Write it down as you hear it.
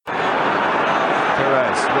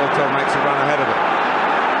Perez. Porto makes a run ahead of him.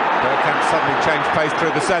 Bergkamp suddenly changed pace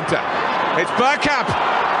through the centre. It's Bergkamp!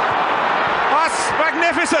 That's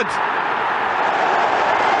magnificent!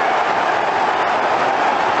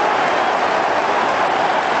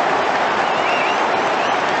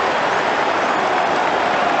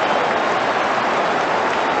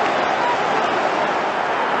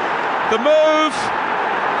 The move,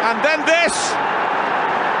 and then this,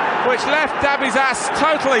 which left Dabizas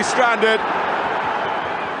totally stranded.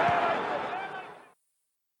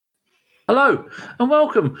 Hello and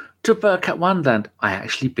welcome to Bergkamp Wonderland. I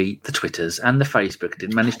actually beat the Twitters and the Facebook.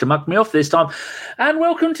 Didn't manage to mug me off this time. And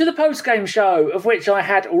welcome to the post-game show, of which I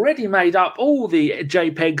had already made up all the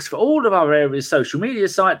JPEGs for all of our areas' social media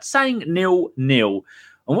sites saying 0-0.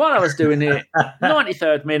 And while I was doing it,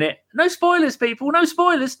 93rd minute, no spoilers, people, no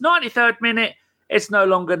spoilers, 93rd minute, it's no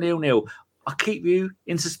longer 0-0. I'll keep you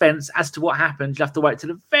in suspense as to what happens. You'll have to wait to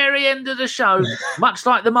the very end of the show, much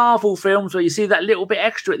like the Marvel films where you see that little bit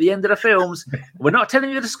extra at the end of the films. We're not telling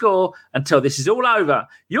you the score until this is all over.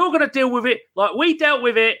 You're going to deal with it like we dealt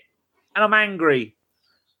with it, and I'm angry.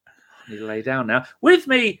 I need to lay down now. With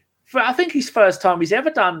me, for I think his first time he's ever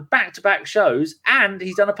done back-to-back shows, and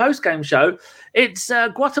he's done a post-game show. It's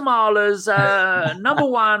Guatemala's number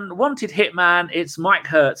one wanted hitman. It's Mike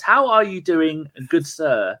Hertz. How are you doing, good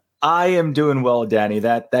sir? I am doing well, Danny.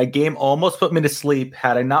 That game almost put me to sleep.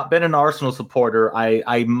 Had I not been an Arsenal supporter,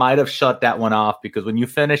 I might have shut that one off, because when you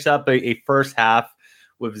finish up a first half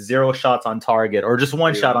with 0 shots on target, or just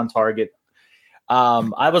one shot on target,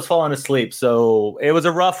 I was falling asleep. So it was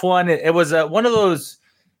a rough one. It was one of those,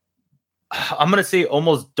 I'm going to say,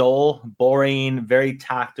 almost dull, boring, very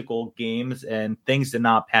tactical games, and things did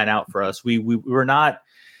not pan out for us. We were not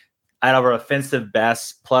at our offensive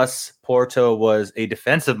best, plus Porto was a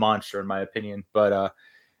defensive monster, in my opinion. But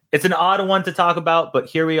it's an odd one to talk about, but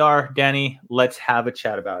here we are, Danny. Let's have a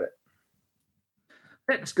chat about it.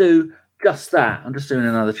 Let's do just that. I'm just doing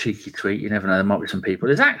another cheeky tweet. You never know, there might be some people.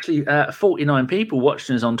 There's actually 49 people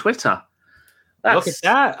watching us on Twitter. Look at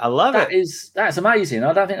that. I love it. That's amazing.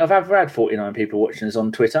 I don't think I've ever had 49 people watching us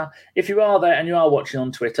on Twitter. If you are there and you are watching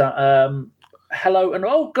on Twitter, hello. And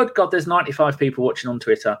oh, good God, there's 95 people watching on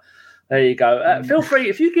Twitter. There you go. Feel free,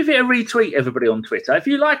 if you give it a retweet, everybody on Twitter. If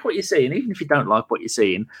you like what you're seeing, even if you don't like what you're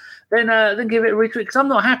seeing, then give it a retweet, because I'm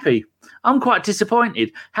not happy. I'm quite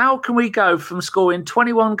disappointed. How can we go from scoring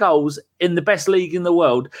 21 goals in the best league in the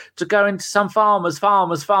world to go into some farmers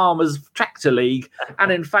tractor league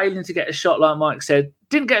and then failing to get a shot, like Mike said?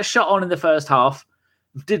 Didn't get a shot on in the first half.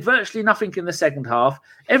 Did virtually nothing in the second half.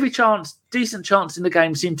 Every decent chance in the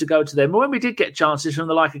game seemed to go to them. But when we did get chances from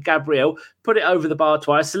the like of Gabriel, put it over the bar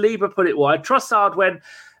twice. Saliba put it wide. Trossard went,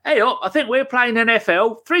 hey, I think we're playing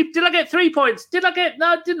NFL. Did I get 3 points? No,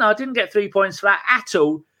 I didn't get 3 points for that at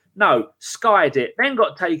all. No, skied it. Then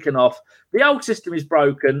got taken off. The old system is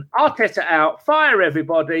broken. Arteta out. Fire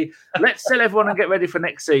everybody. Let's sell everyone and get ready for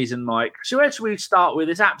next season, Mike. So where should we start with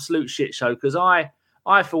this absolute shit show? Because I,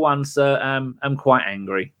 for one, sir, am quite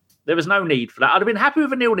angry. There was no need for that. I'd have been happy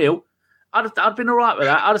with a 0-0. I'd have been all right with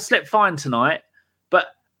that. I'd have slept fine tonight. But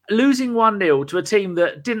losing 1-0 to a team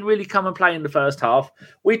that didn't really come and play in the first half,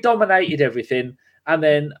 we dominated everything. And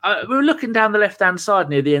then we were looking down the left-hand side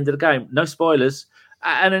near the end of the game. No spoilers.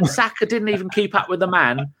 And then Saka didn't even keep up with the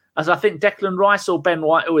man. As I think Declan Rice or Ben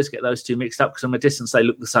White, I always get those two mixed up because from a distance they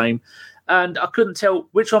look the same. And I couldn't tell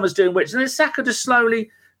which one was doing which. And then Saka just slowly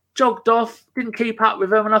jogged off, didn't keep up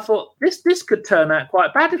with him, and I thought this could turn out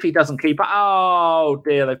quite bad if he doesn't keep up. Oh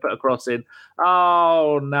dear, they put a cross in.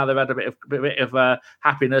 Oh, now they've had a bit of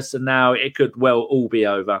happiness, and now it could well all be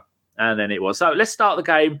over. And then it was. So let's start the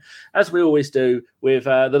game as we always do with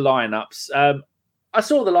the lineups. I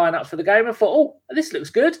saw the lineup for the game and thought, oh, this looks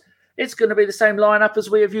good. It's going to be the same lineup as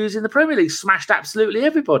we have used in the Premier League. Smashed absolutely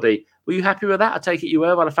everybody. Were you happy with that? I take it you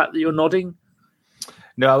were by the fact that you're nodding.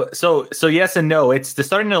 No, so yes and no. It's the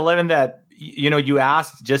starting 11 that you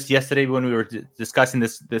asked just yesterday when we were discussing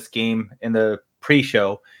this game in the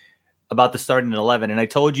pre-show about the starting 11, and I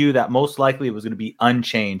told you that most likely it was going to be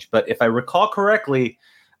unchanged. But if I recall correctly,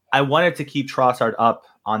 I wanted to keep Trossard up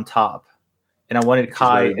on top, and I wanted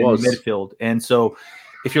Kai in midfield. And so,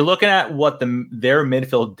 if you're looking at what their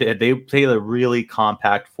midfield did, they played a really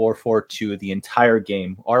compact 4-4-2 the entire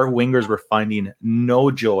game. Our wingers were finding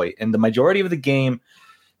no joy, and the majority of the game,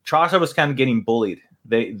 Trossard was kind of getting bullied.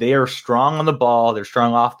 They are strong on the ball. They're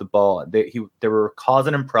strong off the ball. They were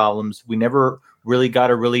causing him problems. We never really got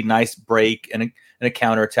a really nice break and a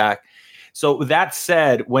counterattack. So with that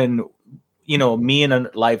said, when me in a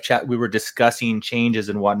live chat, we were discussing changes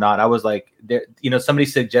and whatnot, I was like, somebody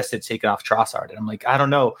suggested taking off Trossard. And I'm like, I don't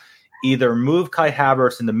know. either move Kai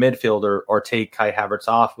Havertz in the midfield or take Kai Havertz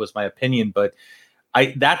off was my opinion. But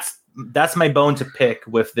that's my bone to pick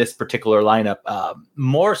with this particular lineup.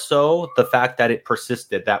 More so the fact that it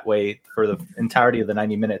persisted that way for the entirety of the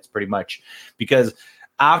 90 minutes, pretty much. Because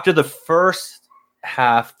after the first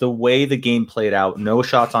half, the way the game played out, no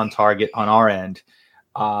shots on target on our end,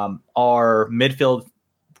 our midfield,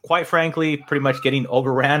 quite frankly, pretty much getting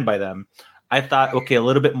overran by them. I thought, okay, a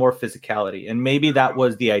little bit more physicality. And maybe that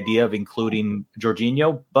was the idea of including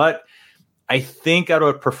Jorginho, but I think I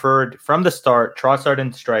would have preferred from the start, Trossard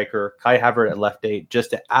and striker, Kai Havertz at left 8, just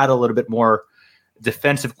to add a little bit more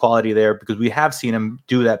defensive quality there, because we have seen him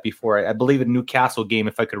do that before. I believe in Newcastle game,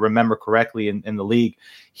 if I could remember correctly in the league,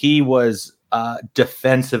 he was a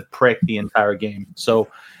defensive prick the entire game. So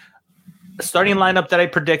starting lineup that I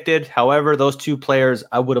predicted, however, those two players,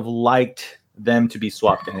 I would have liked them to be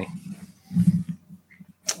swapped in.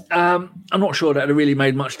 I'm not sure that it really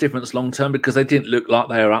made much difference long term because they didn't look like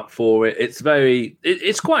they were up for it.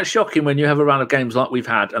 It's quite shocking when you have a run of games like we've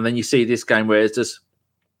had, and then you see this game where it's just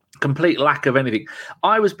complete lack of anything.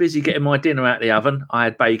 I was busy getting my dinner out the oven. I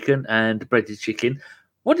had bacon and breaded chicken.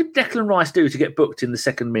 What did Declan Rice do to get booked in the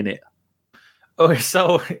second minute? Okay,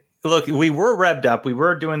 so look, we were revved up. We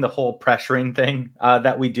were doing the whole pressuring thing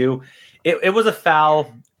that we do. It was a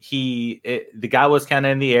foul. The guy was kind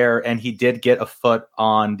of in the air, and he did get a foot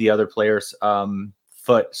on the other player's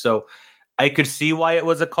foot. So I could see why it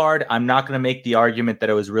was a card. I'm not going to make the argument that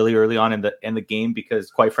it was really early on in the game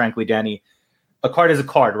because, quite frankly, Danny, a card is a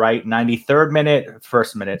card, right? 93rd minute,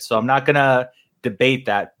 first minute. So I'm not going to debate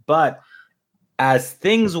that. But as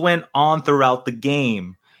things went on throughout the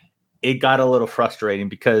game, it got a little frustrating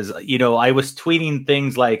because, I was tweeting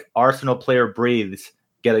things like Arsenal player breathes,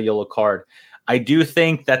 get a yellow card. I do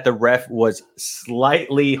think that the ref was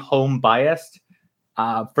slightly home biased.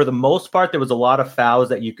 For the most part, there was a lot of fouls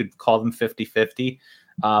that you could call them 50-50.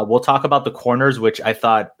 We'll talk about the corners, which I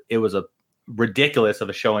thought it was a ridiculous of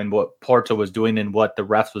a showing what Porto was doing and what the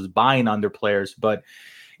refs was buying on their players. But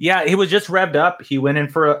yeah, he was just revved up. He went in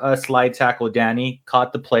for a slide tackle, Danny,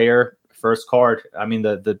 caught the player, first card. I mean,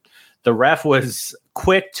 the ref was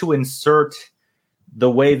quick to insert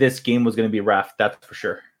the way this game was going to be ref, that's for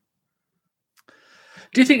sure.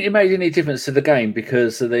 Do you think it made any difference to the game?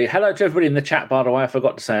 Because hello to everybody in the chat, by the way. I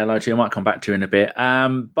forgot to say hello to you. I might come back to you in a bit.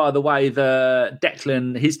 By the way, the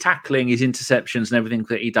Declan, his tackling, his interceptions and everything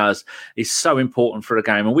that he does is so important for a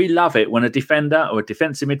game. And we love it when a defender or a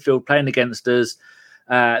defensive midfield playing against us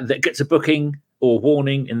that gets a booking or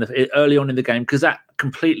warning early on in the game, because that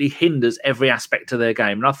completely hinders every aspect of their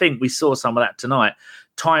game. And I think we saw some of that tonight.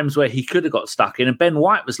 Times where he could have got stuck in, and Ben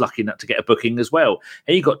White was lucky enough to get a booking as well.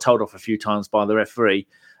 He got told off a few times by the referee.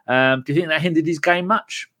 Do you think that hindered his game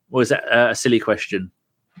much, or is that a silly question?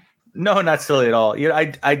 No, not silly at all.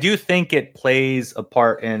 I do think it plays a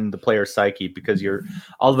part in the player's psyche because you're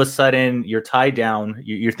all of a sudden you're tied down.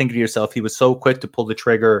 You're thinking to yourself, he was so quick to pull the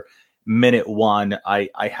trigger minute one. I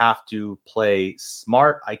have to play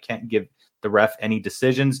smart. I can't give the ref any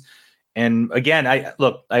decisions. And again,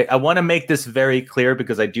 I want to make this very clear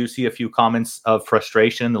because I do see a few comments of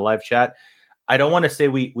frustration in the live chat. I don't want to say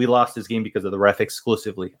we lost this game because of the ref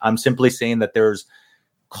exclusively. I'm simply saying that there's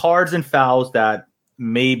cards and fouls that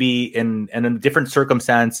maybe in a different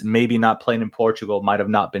circumstance, maybe not playing in Portugal, might have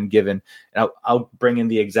not been given. And I'll bring in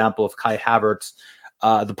the example of Kai Havertz.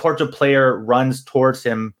 The Porto player runs towards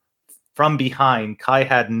him from behind. Kai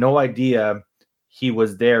had no idea he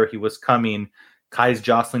was there. He was coming. Kai's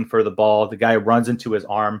jostling for the ball. The guy runs into his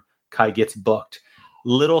arm. Kai gets booked.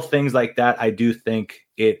 Little things like that, I do think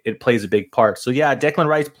it plays a big part. So, yeah, Declan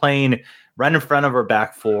Rice playing right in front of our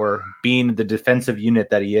back four, being the defensive unit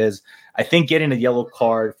that he is. I think getting a yellow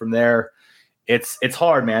card from there, it's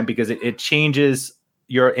hard, man, because it changes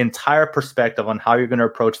your entire perspective on how you're going to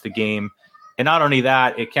approach the game. And not only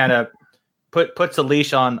that, it kind of puts a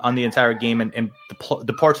leash on the entire game. And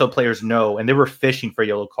the Porto players know, and they were fishing for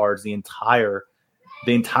yellow cards the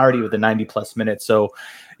entirety of the 90 plus minutes. So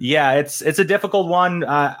yeah, it's a difficult one.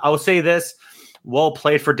 I will say this, well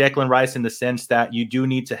played for Declan Rice in the sense that you do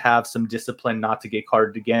need to have some discipline not to get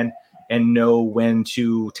carded again and know when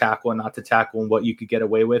to tackle and not to tackle and what you could get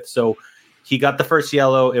away with. So he got the first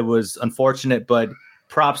yellow. It was unfortunate, but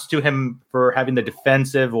props to him for having the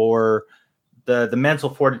defensive or the mental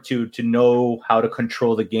fortitude to know how to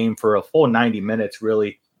control the game for a full 90 minutes,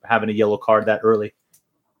 really having a yellow card that early.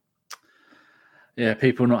 Yeah,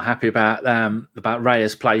 people not happy about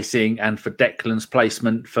Reyes placing and for Declan's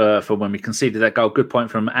placement for when we conceded that goal. Good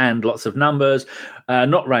point from and lots of numbers.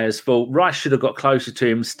 Not Reyes' fault. Rice should have got closer to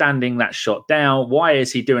him, standing that shot down. Why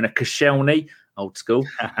is he doing a Koscielny? old school,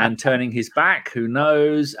 and turning his back. Who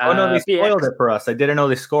knows? Oh no, they spoiled it for us. I didn't know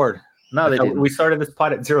they scored. No, they didn't. We started this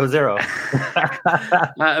pod at 0-0.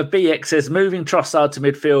 BX says, moving Trossard to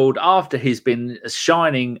midfield after he's been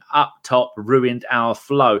shining up top ruined our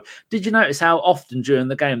flow. Did you notice how often during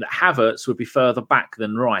the game that Havertz would be further back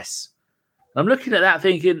than Rice? I'm looking at that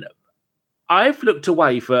thinking, I've looked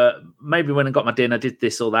away for maybe when I got my dinner, did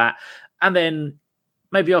this or that, and then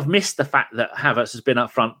maybe I've missed the fact that Havertz has been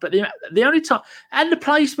up front. But the only time, and the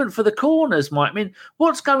placement for the corners, Mike. I mean,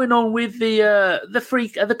 what's going on with the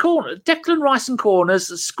corner? Declan Rice and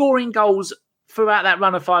corners scoring goals throughout that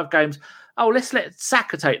run of 5 games. Oh, let's let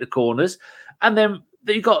Saka take the corners, and then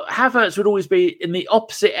you got Havertz would always be in the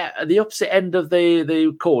opposite end of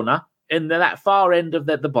the corner, in that far end of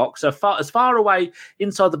the box, so as far away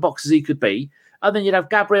inside the box as he could be. And then you'd have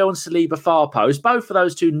Gabriel and Saliba far post, both of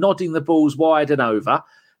those two nodding the balls wide and over.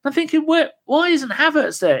 I'm thinking, why isn't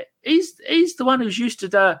Havertz there? He's the one who's used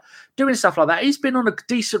to doing stuff like that. He's been on a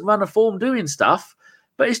decent run of form doing stuff.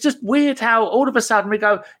 But it's just weird how all of a sudden we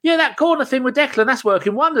go, yeah, that corner thing with Declan, that's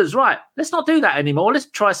working wonders. Right, let's not do that anymore. Let's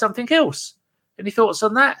try something else. Any thoughts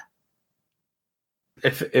on that?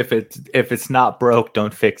 If it's not broke,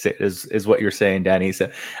 don't fix it, is what you're saying, Danny.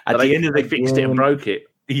 So at the end of the they fixed it and broke it.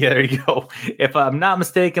 Yeah, there you go. If I'm not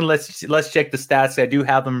mistaken, let's check the stats. I do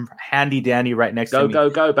have them handy dandy right next to me.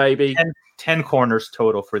 Go, baby. 10 corners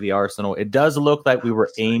total for the Arsenal. It does look like we were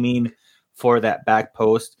aiming for that back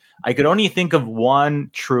post. I could only think of one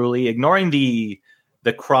truly, ignoring the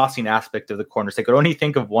crossing aspect of the corners. I could only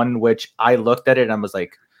think of one which I looked at it and I was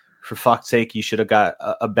like, for fuck's sake, you should have got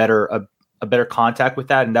a better contact with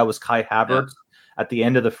that. And that was Kai Havertz at the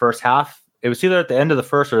end of the first half. It was either at the end of the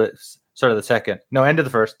first or start of the second. No, end of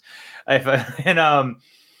the first. I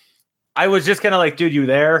was just kind of like, dude, you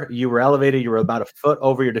there? You were elevated. You were about a foot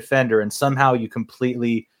over your defender, and somehow you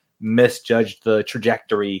completely misjudged the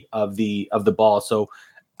trajectory of the ball. So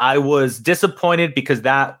I was disappointed because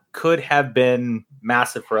that could have been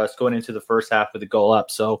massive for us going into the first half with the goal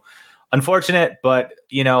up. So unfortunate, but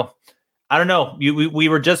I don't know. We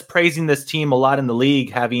were just praising this team a lot in the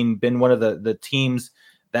league, having been one of the teams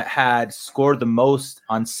that had scored the most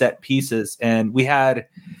on set pieces. And we had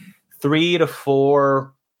 3 to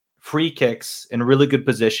 4 free kicks in really good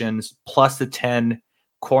positions, plus the 10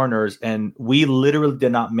 corners. And we literally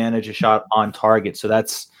did not manage a shot on target. So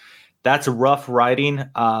that's rough riding.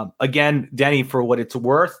 Again, Danny, for what it's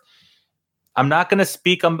worth, I'm not going to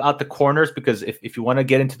speak about the corners because if you want to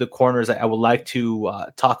get into the corners, I would like to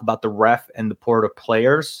talk about the ref and the Porto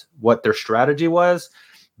players, what their strategy was.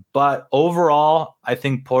 But overall, I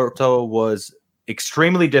think Porto was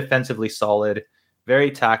extremely defensively solid, very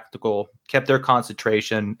tactical, kept their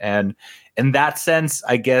concentration. And in that sense,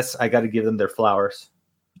 I guess I got to give them their flowers.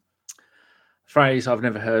 Phrase I've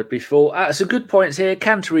never heard before. Some good points here.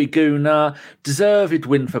 Canteri Guna, deserved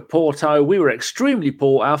win for Porto. We were extremely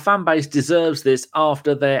poor. Our fan base deserves this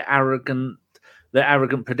after their arrogant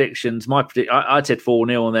predictions. I said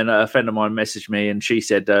 4-0, and then a friend of mine messaged me and she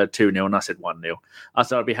said 2-0, and I said 1-0. I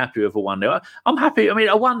said I'd be happy with a 1-0. I'm happy. I mean,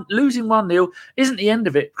 losing 1-0 isn't the end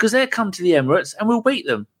of it because they'll come to the Emirates and we'll beat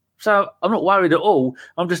them. So I'm not worried at all.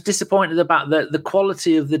 I'm just disappointed about the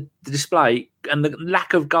quality of the display and the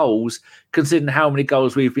lack of goals, considering how many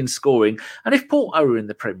goals we've been scoring. And if Porto were in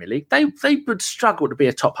the Premier League, they would struggle to be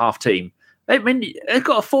a top half team. They've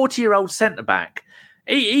got a 40-year-old centre-back.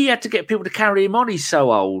 He had to get people to carry him on. He's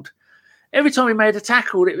so old. Every time he made a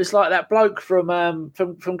tackle, it was like that bloke from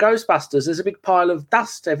Ghostbusters. There's a big pile of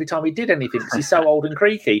dust every time he did anything because he's so old and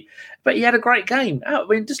creaky. But he had a great game. I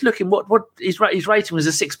mean, just looking what his rating was,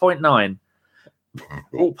 a 6.9.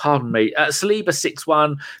 Oh, pardon me. Saliba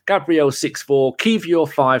 6.1, Gabriel 6.4, Kivior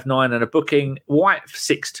 5.9 and a booking, White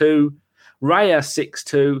 6.2, Raya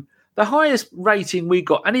 6.2. The highest rating we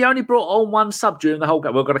got, and he only brought on one sub during the whole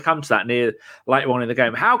game. We're going to come to that later on in the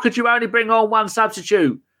game. How could you only bring on one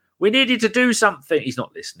substitute? We needed to do something. He's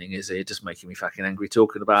not listening, is he? Just making me fucking angry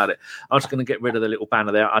talking about it. I'm just going to get rid of the little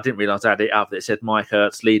banner there. I didn't realise I had it up that said Mike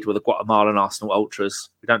Hurts lead with the Guatemalan Arsenal Ultras.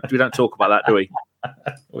 We don't talk about that, do we?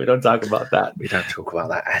 We don't talk about that. We don't talk about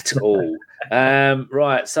that at all.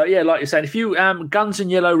 Right. So, yeah, like you're saying, if you guns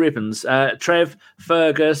and yellow ribbons, Trev,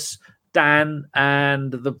 Fergus, Dan,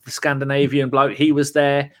 and the Scandinavian bloke, he was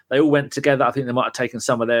there. They all went together. I think they might have taken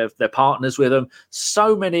some of their partners with them.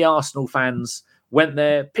 So many Arsenal fans went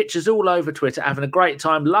there. Pictures all over Twitter, having a great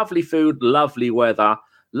time. Lovely food, lovely weather,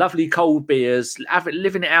 lovely cold beers,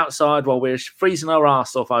 living it outside while we're freezing our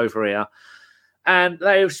arse off over here. And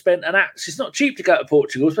they have spent it's not cheap to go to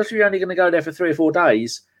Portugal, especially if you're only going to go there for 3 or 4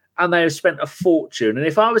 days. And they have spent a fortune. And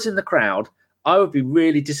if I was in the crowd, I would be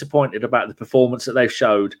really disappointed about the performance that they've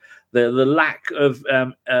showed. The lack of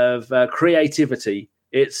creativity.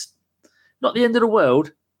 It's not the end of the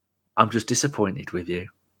world. I'm just disappointed with you.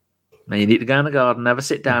 Now you need to go in the garden, have a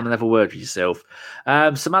sit down and have a word with yourself.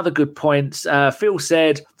 Some other good points. Phil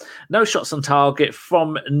said, no shots on target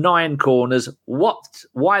from 9 corners. What?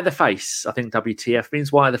 Why the face? I think WTF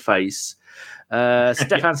means why the face.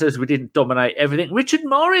 Stefan says we didn't dominate everything. Richard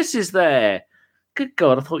Morris is there. Good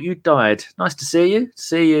God, I thought you died. Nice to see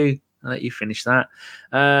you. I'll let you finish that.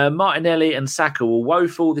 Martinelli and Saka were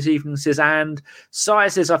woeful this evening, says and. Sai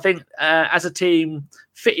says, I think as a team,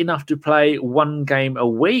 fit enough to play 1 game a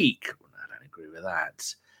week. I don't agree with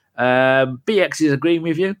that. BX is agreeing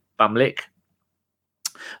with you. Bumlick.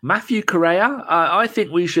 Matthew Correa, I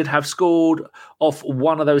think we should have scored off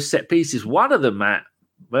one of those set pieces. One of them, Matt.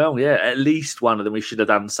 Well, yeah, at least one of them we should have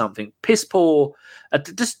done something. Piss poor.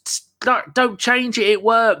 Just don't change it. It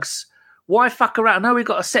works. Why fuck around? I know we've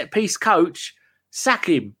got a set piece coach. Sack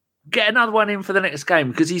him. Get another one in for the next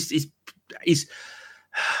game because he's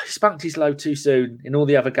spunked his load too soon in all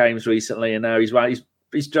the other games recently, and now he's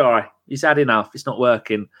dry. He's had enough. It's not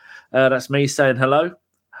working. That's me saying hello.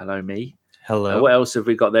 Hello, me. Hello. What else have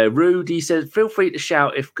we got there? Rudy says, feel free to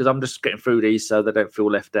shout because I'm just getting through these so they don't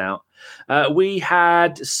feel left out. We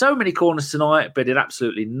had so many corners tonight, but did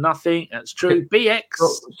absolutely nothing. That's true. BX.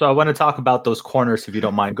 So I want to talk about those corners if you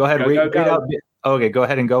don't mind. Go ahead. Read out. Okay, go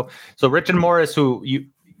ahead and go. So Richard Morris, who you,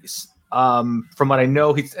 from what I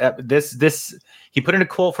know, he's he put in a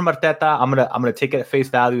quote from Arteta. I'm gonna take it at face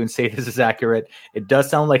value and say this is accurate. It does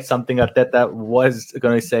sound like something Arteta was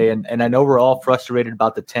going to say, and I know we're all frustrated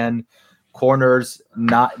about the 10 corners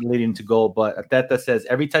not leading to goal, but Arteta says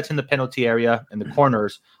every touch in the penalty area and the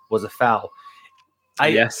corners was a foul.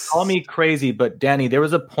 Call me crazy, but Danny, there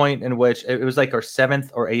was a point in which it was like our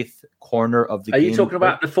 7th or 8th corner of the game. Are you talking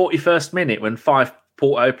about the 41st minute when 5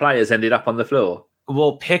 Porto players ended up on the floor?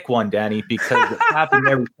 Well, pick one, Danny, because it happened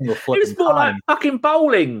every single flipping time. It was more like fucking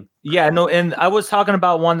bowling. Yeah, no, and I was talking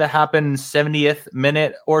about one that happened 70th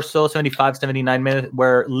minute or so, 75, 79 minute,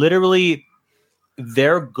 where literally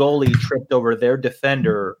their goalie tripped over their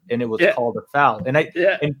defender and it was called a foul. And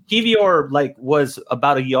and Kivior was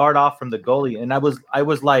about a yard off from the goalie, and I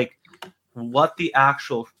was like, what the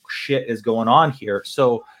actual shit is going on here?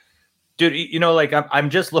 So, dude, I'm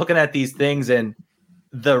just looking at these things, and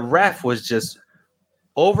the ref was just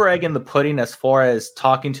over egging the pudding as far as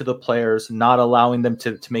talking to the players, not allowing them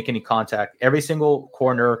to make any contact. Every single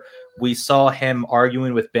corner, we saw him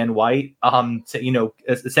arguing with Ben White,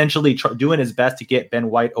 essentially doing his best to get Ben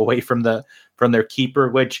White away from their keeper,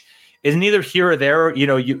 which is neither here or there.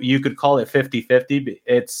 You could call it 50-50.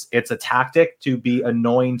 It's a tactic to be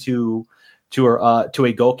annoying to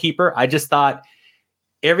a goalkeeper. I just thought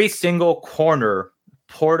every single corner,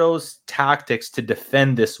 Porto's tactics to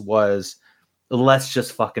defend this was, let's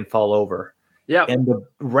just fucking fall over. Yeah. And the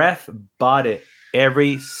ref bought it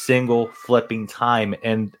every single flipping time.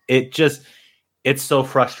 And it's so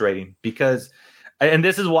frustrating because, and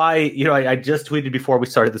this is why, I just tweeted before we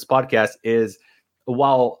started this podcast, is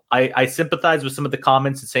while I sympathize with some of the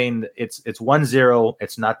comments and saying it's 1-0,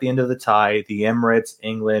 it's not the end of the tie, the Emirates,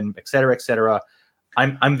 England, et cetera,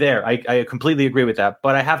 I'm there. I completely agree with that.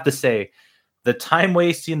 But I have to say, the time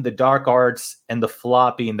wasting, the dark arts, and the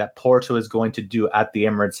flopping that Porto is going to do at the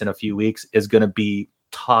Emirates in a few weeks is going to be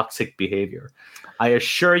toxic behavior. I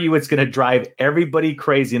assure you it's going to drive everybody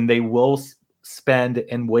crazy, and they will spend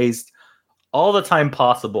and waste all the time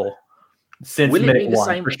possible since minute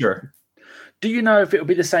one, for sure. Do you know if it will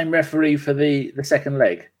be the same referee for the second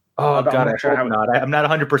leg? Oh, God, I hope not. I'm not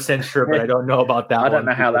 100% sure, but I don't know about that. I don't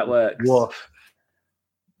know how that works. Woof.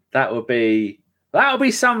 That would be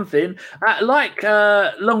something.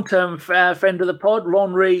 Long-term friend of the pod,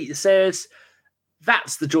 Ron Ree, says,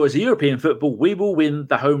 that's the joys of European football. We will win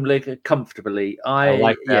the home leg comfortably. I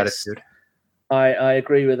like that attitude. I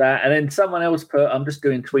agree with that. And then someone else put, I'm just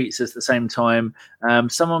doing tweets at the same time.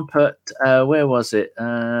 Someone put, where was it?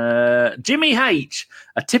 Jimmy H,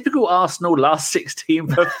 a typical Arsenal last 16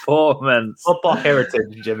 performance. Football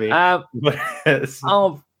heritage, Jimmy. Our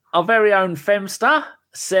very own Femstar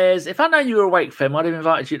says, if I know you were awake, Fem, I'd have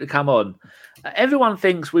invited you to come on. Everyone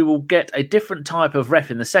thinks we will get a different type of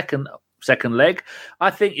ref in the second leg.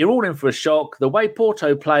 I think you're all in for a shock. The way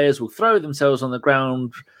Porto players will throw themselves on the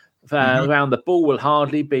ground around the ball will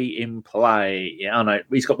hardly be in play. Yeah, I know.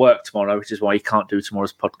 He's got work tomorrow, which is why he can't do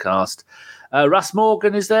tomorrow's podcast. Russ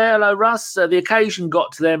Morgan is there. Hello, Russ. The occasion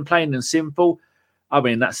got to them, plain and simple. I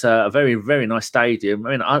mean, that's a very, very nice stadium.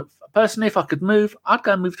 I mean, personally, if I could move, I'd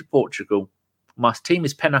go and move to Portugal. My team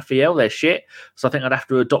is Penafiel. They're shit. So I think I'd have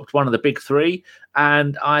to adopt one of the big three.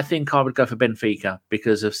 And I think I would go for Benfica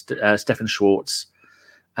because of Stefan Schwartz.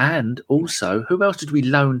 And also, who else did we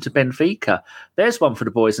loan to Benfica? There's one for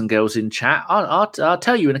the boys and girls in chat. I'll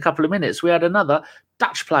tell you in a couple of minutes. We had another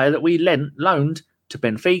Dutch player that we loaned to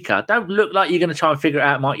Benfica. Don't look like you're going to try and figure it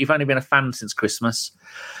out, Mike. You've only been a fan since Christmas.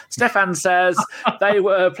 Stefan says they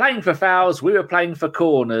were playing for fouls. We were playing for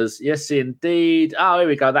corners. Yes, indeed. Oh, here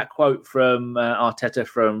we go. That quote from Arteta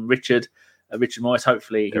from Richard Moyes.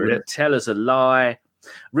 Hopefully he wouldn't tell us a lie.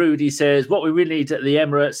 Rudy says, what we really need at the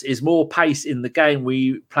Emirates is more pace in the game.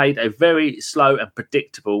 We played a very slow and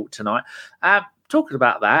predictable tonight. Talking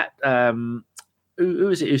about that, who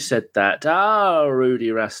is it who said that? Rudy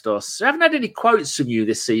Rastos. I haven't had any quotes from you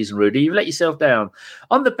this season, Rudy. You've let yourself down.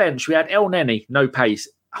 On the bench, we had El Neni, no pace.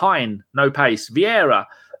 Hein, no pace. Vieira,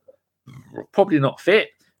 probably not fit.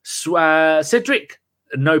 Cedric,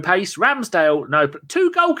 no pace. Ramsdale, no.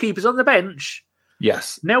 2 goalkeepers on the bench.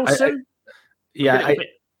 Yes. Nelson.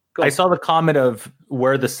 I saw the comment of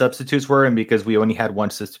where the substitutes were, and because we only had one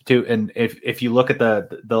substitute, and if you look at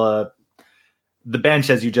the bench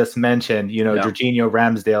as you just mentioned, Jorginho,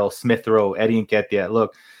 Ramsdale, Smith Rowe, Eddie Nketiah.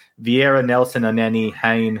 Look, Vieira, Nelson, Oneni,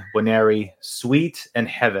 Hein, Boneri, Sweet, and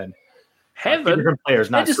Heaven. Heaven, different players,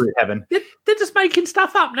 not Sweet. Heaven. They're just making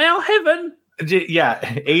stuff up now. Heaven. Yeah,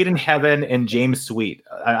 Aiden Heaven and James Sweet.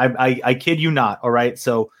 I kid you not. All right,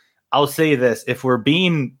 so I'll say this: if we're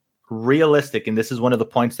being realistic, and this is one of the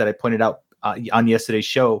points that I pointed out on yesterday's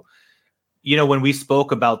show, when we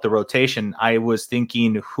spoke about the rotation, I was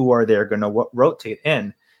thinking, who are they going to rotate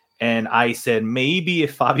in? And I said, maybe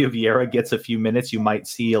if Fabio Vieira gets a few minutes, you might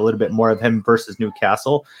see a little bit more of him versus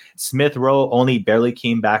Newcastle. Smith Rowe only barely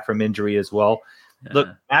came back from injury as well. Yeah. Look,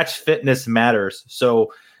 match fitness matters.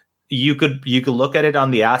 So you could look at it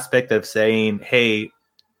on the aspect of saying, hey,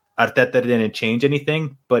 Arteta didn't change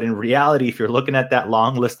anything, but in reality, if you're looking at that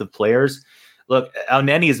long list of players, look, El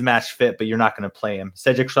Neni is match fit, but you're not going to play him.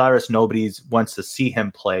 Cedric Soares, nobody wants to see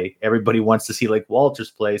him play. Everybody wants to see like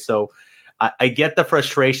Walters play. So I get the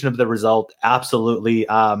frustration of the result. Absolutely.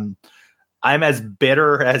 I'm as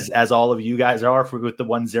bitter as all of you guys are with the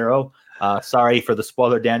 1-0. Sorry for the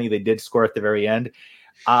spoiler, Danny. They did score at the very end.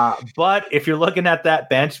 But if you're looking at that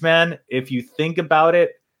bench, man, if you think about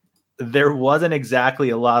it, there wasn't exactly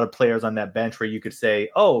a lot of players on that bench where you could say,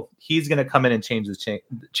 oh, he's going to come in and change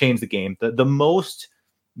the game. The most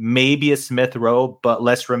maybe a Smith Rowe, but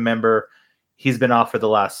let's remember he's been off for the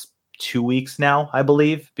last 2 weeks now, I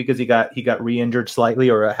believe, because he got re-injured slightly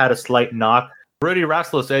or had a slight knock. Rudy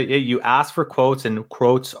Raslos, you asked for quotes, and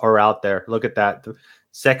quotes are out there. Look at that. The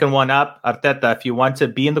second one up, Arteta, if you want to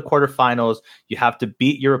be in the quarterfinals, you have to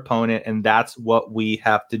beat your opponent, and that's what we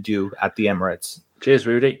have to do at the Emirates. Cheers,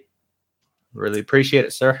 Rudy. Really appreciate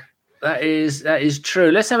it, sir. That is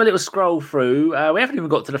true. Let's have a little scroll through. We haven't even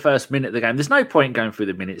got to the first minute of the game. There's no point going through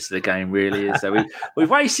the minutes of the game, really, is there? We've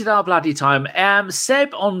wasted our bloody time.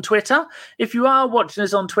 Seb on Twitter. If you are watching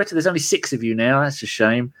us on Twitter, there's only 6 of you now. That's a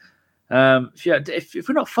shame. If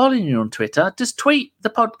we're not following you on Twitter, just tweet the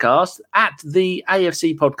podcast at the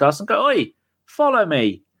AFC podcast and go, oi, follow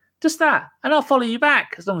me. Just that. And I'll follow you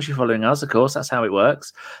back. As long as you're following us, of course. That's how it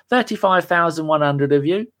works. 35,100 of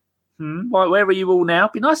you. Where are you all now?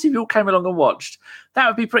 It'd be nice if you all came along and watched. That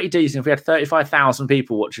would be pretty decent if we had 35,000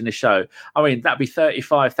 people watching this show. I mean, that'd be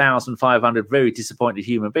 35,500 very disappointed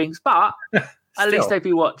human beings, but at least they'd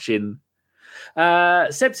be watching.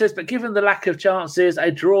 Seb says, but given the lack of chances, a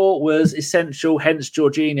draw was essential, hence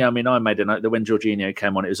Jorginho. I mean, I made a note that when Jorginho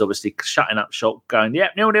came on, it was obviously shutting up shop, going,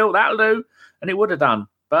 yep, 0-0, that'll do. And it would have done.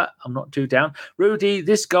 But I'm not too down. Rudy,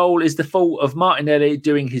 this goal is the fault of Martinelli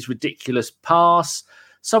doing his ridiculous pass.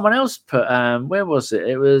 Someone else put, where was it?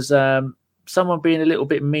 It was someone being a little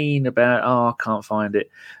bit mean about, I can't find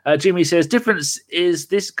it. Jimmy says, difference is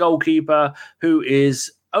this goalkeeper who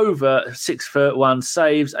is over 6'1"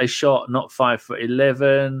 saves a shot, not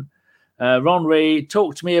 5'11". Ron Reed,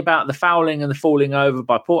 talk to me about the fouling and the falling over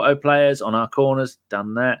by Porto players on our corners.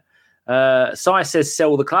 Done that. Sai says,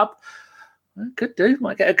 sell the club. Could do.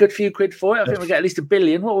 Might get a good few quid for it. I think we'll get at least $1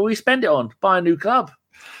 billion. What will we spend it on? Buy a new club.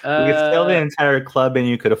 You could sell the entire club and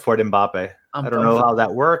you could afford Mbappe. I don't know how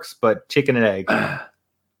that works, but chicken and egg.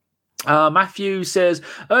 Matthew says,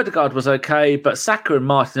 Ødegaard was okay, but Saka and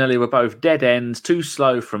Martinelli were both dead ends, too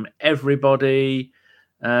slow from everybody.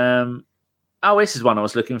 This is one I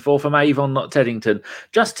was looking for from Avon, not Teddington.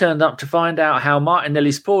 Just turned up to find out how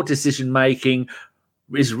Martinelli's poor decision-making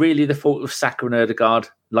is really the fault of Saka and Ødegaard,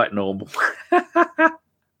 like normal.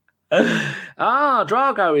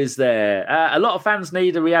 Drago is there. A lot of fans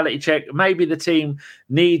need a reality check. Maybe the team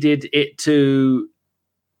needed it to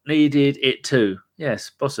needed it too. Yes,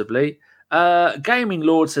 possibly. Gaming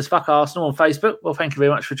Lord says, fuck Arsenal on Facebook. Well, thank you very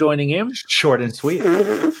much for joining in. Short and sweet.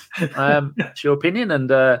 It's your opinion,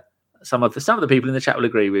 and some of the people in the chat will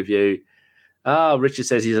agree with you. Richard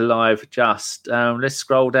says he's alive. Just let's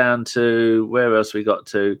scroll down to where else we got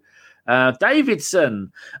to.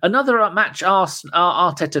 Davidson, another match.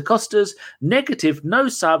 Arteta Costas negative, no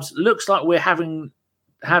subs. Looks like we're having.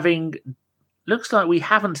 Looks like we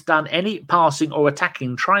haven't done any passing or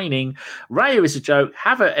attacking training. Raya is a joke.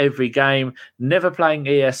 Have it every game. Never playing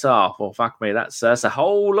ESR. Well, fuck me. That's a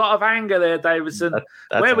whole lot of anger there, Davidson.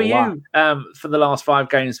 Where were you for the last 5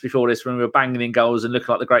 games before this when we were banging in goals and looking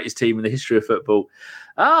like the greatest team in the history of football?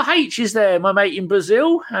 H is there, my mate in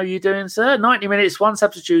Brazil. How are you doing, sir? 90 minutes, 1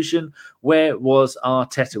 substitution. Where was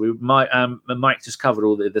Arteta? Mike just covered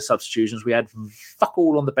all the substitutions. We had fuck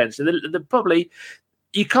all on the bench. Probably...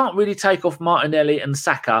 You can't really take off Martinelli and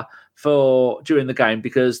Saka during the game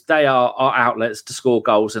because they are our outlets to score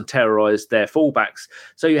goals and terrorise their fullbacks.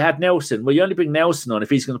 So you had Nelson. Well, you only bring Nelson on if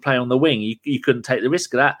he's going to play on the wing. You couldn't take the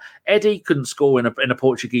risk of that. Eddie couldn't score in a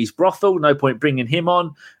Portuguese brothel. No point bringing him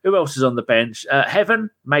on. Who else is on the bench? Heaven,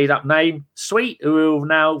 made up name. Sweet, who will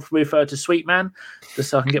now refer to Sweet Man. Just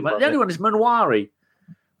so I can get the only one is Manwari.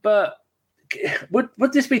 But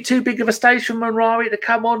would this be too big of a stage for Manwari to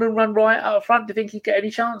come on and run right out front? Do you think he'd get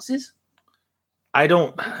any chances? I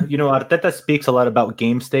don't, Arteta speaks a lot about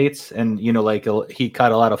game states, and he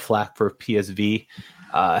caught a lot of flack for PSV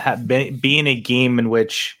being a game in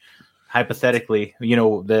which hypothetically,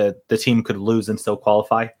 the team could lose and still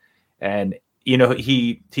qualify, and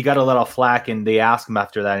he got a lot of flack, and they asked him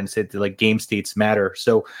after that and said game states matter.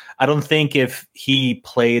 So I don't think if he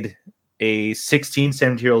played a 16,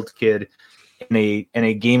 17-year-old kid in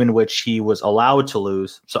a game in which he was allowed to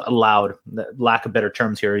lose, so allowed, lack of better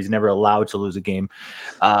terms here, he's never allowed to lose a game.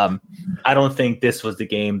 I don't think this was the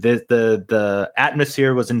game. The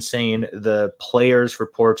atmosphere was insane. The players for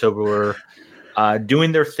Porto were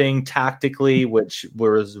doing their thing tactically, which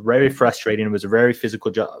was very frustrating. It was a very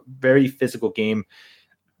physical game.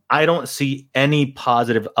 I don't see any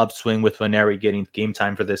positive upswing with Vaneri getting game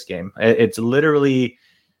time for this game. It's literally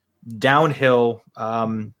downhill.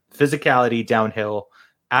 Physicality downhill,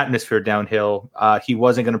 atmosphere downhill. He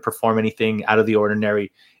wasn't going to perform anything out of the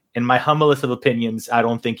ordinary. In my humblest of opinions, I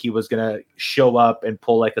don't think he was going to show up and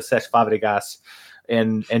pull like a Cesc Fabregas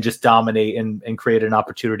and just dominate and create an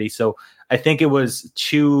opportunity. So I think it was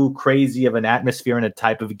too crazy of an atmosphere and a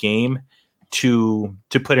type of game to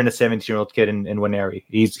put in a 17-year-old kid in Waneri.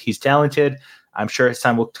 He's talented. I'm sure his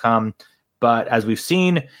time will come. But as we've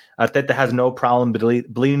seen, Arteta has no problem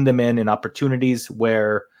bleeding them in opportunities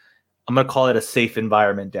where I'm going to call it a safe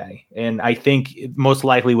environment day. And I think it most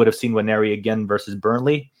likely would have seen Waneri again versus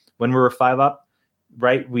Burnley when we were 5 up,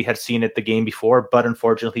 right? We had seen it the game before, but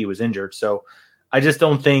unfortunately he was injured. So I just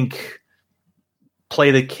don't think play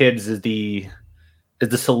the kids is the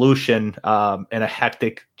solution in a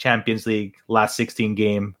hectic Champions League last 16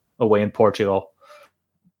 game away in Portugal.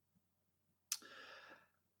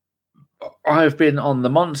 I've been on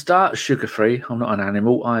the Monster, sugar-free. I'm not an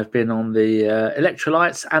animal. I've been on the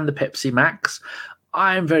electrolytes and the Pepsi Max.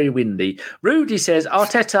 I'm very windy. Rudy says,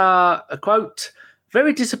 Arteta, a quote,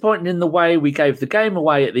 very disappointing in the way we gave the game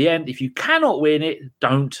away at the end. If you cannot win it,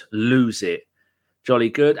 don't lose it. Jolly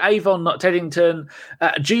good. Avon, not Teddington.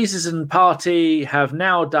 Jesus and Party have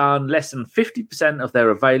now done less than 50% of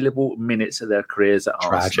their available minutes of their careers at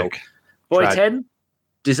Arsenal. Boy 10.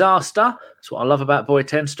 Disaster. That's what I love about Boy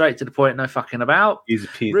 10. Straight to the point, no fucking about. Easy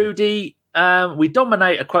peasy. Rudy, we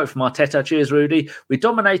dominate, a quote from Arteta. Cheers, Rudy. We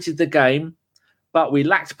dominated the game, but we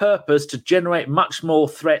lacked purpose to generate much more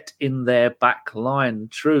threat in their back line.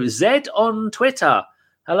 True. Zed on Twitter.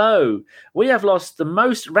 Hello. We have lost the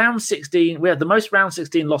most round 16. We have the most round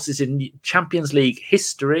 16 losses in Champions League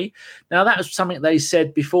history. Now, that was something they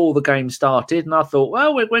said before the game started. And I thought,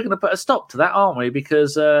 well, we're going to put a stop to that, aren't we?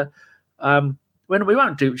 Because, when we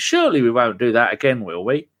won't do, surely we won't do that again, will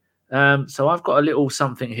we? So I've got a little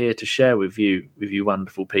something here to share with you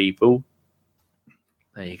wonderful people.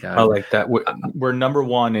 There you go. I like that. We're number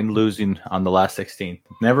 1 in losing on the last 16.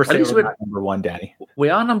 Never say we're not number 1, Danny. We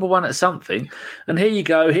are number 1 at something. And here you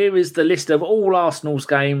go. Here is the list of all Arsenal's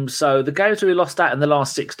games. So the games we lost at in the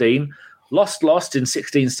last 16, lost in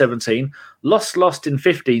 16-17, lost in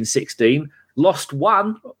 15-16, lost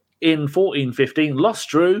 1 in 14-15, lost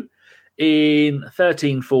drew in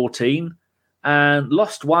 13-14 and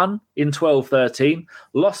lost 1 in 12-13,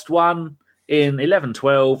 lost 1 in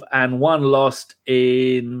 11-12 and 1 lost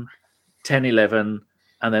in 10-11,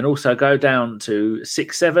 and then also go down to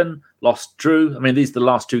 6-7, lost, drew. I mean, these are the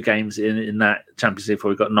last 2 games in that Champions League before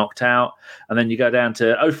we got knocked out. And then you go down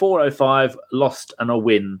to 04, 05, lost and a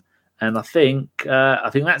win. And I think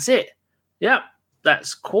that's it. Yep,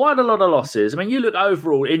 that's quite a lot of losses. I mean, you look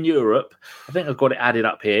overall in Europe, I think I've got it added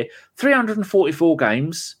up here, 344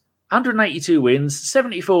 games, 182 wins,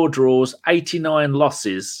 74 draws, 89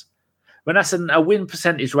 losses. I mean, that's a win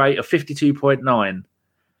percentage rate of 52.9.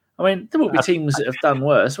 I mean, there will be teams that have done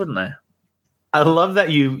worse, wouldn't there? I love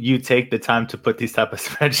that you take the time to put these type of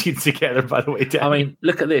spreadsheets together, by the way, Danny. I mean,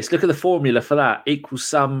 look at this. Look at the formula for that. Equals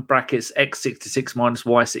sum brackets x66 minus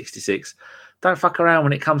y66. Don't fuck around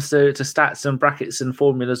when it comes to stats and brackets and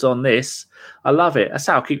formulas on this. I love it. That's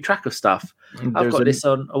how I keep track of stuff. I've got this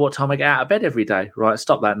on what time I get out of bed every day. Right,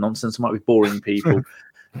 stop that nonsense. I might be boring people.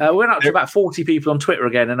 We went up to about 40 people on Twitter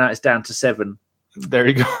again, and now it's down to 7. There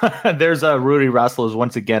you go. There's Rudy Russell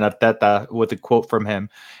once again at that with a quote from him.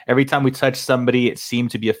 Every time we touch somebody, it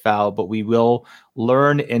seemed to be a foul, but we will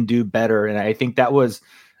learn and do better. And I think that was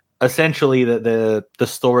essentially the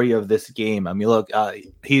story of this game. I mean, look,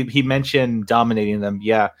 he mentioned dominating them.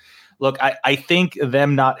 Yeah. Look, I think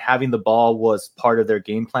them not having the ball was part of their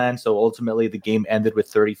game plan. So ultimately the game ended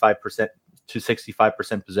with 35% to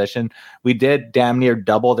 65% possession. We did damn near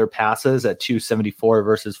double their passes at 274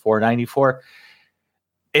 versus 494.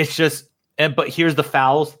 It's just, but here's the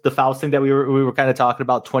fouls thing that we were kind of talking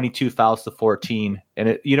about, 22 fouls to 14. And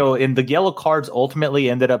it, in the yellow cards ultimately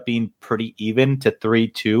ended up being pretty even to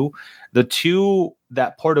 3-2. The 2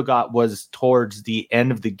 that Porto got was towards the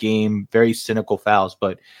end of the game, very cynical fouls.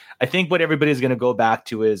 But I think what everybody's going to go back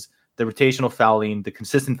to is the rotational fouling, the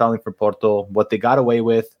consistent fouling for Porto, what they got away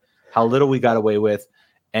with, how little we got away with,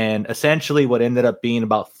 and essentially what ended up being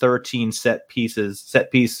about 13 set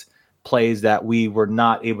piece plays that we were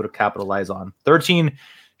not able to capitalize on. 13,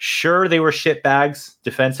 sure, they were shit bags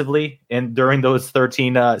defensively and during those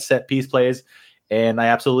 13 set piece plays, and I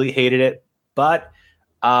absolutely hated it. But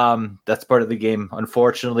that's part of the game.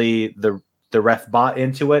 Unfortunately, the ref bought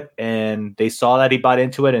into it, and they saw that he bought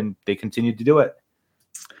into it, and they continued to do it.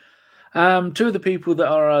 2 of the people that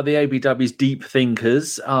are the ABW's deep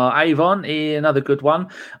thinkers are Avon, another good one.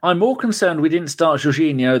 I'm more concerned we didn't start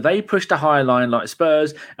Jorginho. They pushed a high line like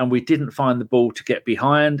Spurs, and we didn't find the ball to get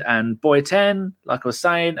behind. And Boy10, like I was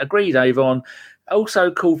saying, agreed, Avon.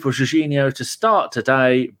 Also called for Jorginho to start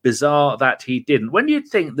today. Bizarre that he didn't. When you'd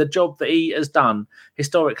think the job that he has done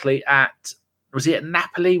historically was he at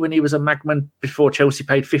Napoli when he was a Magman before Chelsea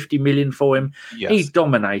paid 50 million for him? Yes. He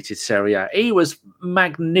dominated Serie A. He was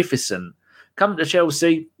magnificent. Come to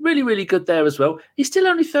Chelsea, really, really good there as well. He's still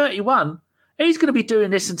only 31. He's going to be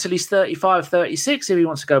doing this until he's 35, 36 if he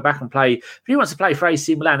wants to go back and play. If he wants to play for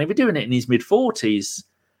AC Milan, he'll be doing it in his mid-40s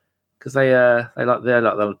because they're like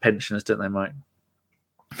the pensioners, don't they, Mike?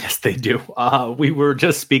 Yes, they do. We were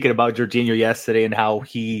just speaking about Jorginho yesterday and how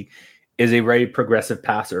he is a very progressive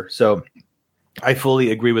passer. So I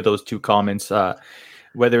fully agree with those 2 comments.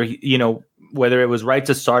 Whether it was right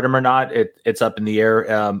to start him or not, it's up in the air.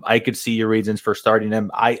 I could see your reasons for starting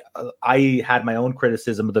him. I had my own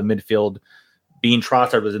criticism of the midfield, being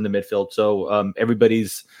Trossard was in the midfield. So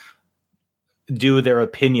everybody's due their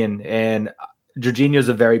opinion, and Jorginho is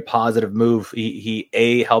a very positive move. He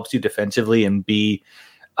A, helps you defensively, and B,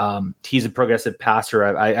 he's a progressive passer.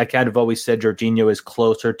 I kind of always said Jorginho is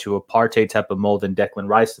closer to a Partey type of mold than Declan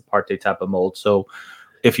Rice, the Partey type of mold. So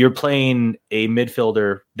if you're playing a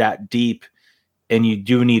midfielder that deep and you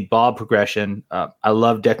do need ball progression, I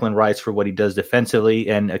love Declan Rice for what he does defensively,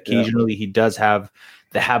 and occasionally he does have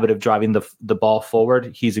the habit of driving the ball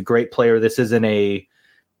forward. He's a great player. This isn't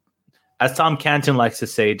as Tom Canton likes to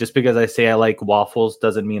say, just because I say I like waffles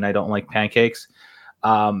doesn't mean I don't like pancakes.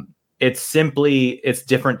 It's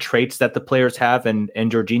different traits that the players have, and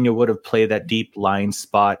Jorginho would have played that deep line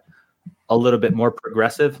spot a little bit more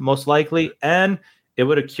progressive, most likely, and it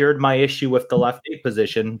would have cured my issue with the left 8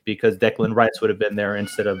 position because Declan Rice would have been there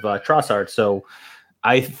instead of Trossard. So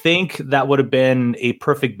I think that would have been a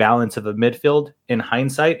perfect balance of a midfield in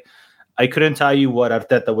hindsight. I couldn't tell you what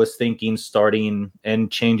Arteta was thinking starting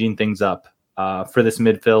and changing things up for this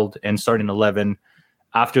midfield and starting 11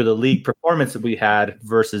 after the league performance that we had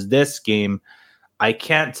versus this game. I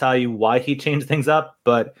can't tell you why he changed things up,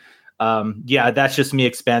 but that's just me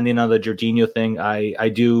expanding on the Jorginho thing. I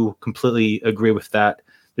do completely agree with that.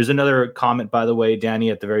 There's another comment, by the way, Danny,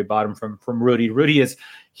 at the very bottom from Rudy. Rudy is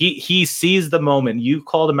he sees the moment. You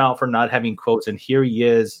called him out for not having quotes, and here he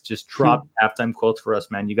is, just dropped halftime quotes for us,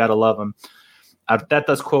 man. You got to love him.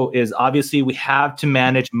 Arteta's quote is, obviously, we have to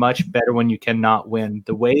manage much better when you cannot win.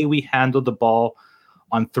 The way we handled the ball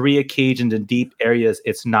on 3 occasions in deep areas,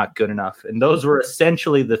 it's not good enough. And those were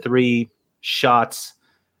essentially the 3 shots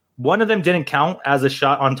One of them didn't count as a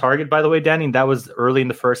shot on target, by the way, Danny. That was early in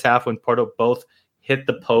the first half when Porto both hit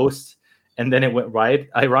the post and then it went right.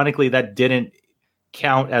 Ironically, that didn't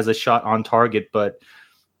count as a shot on target, but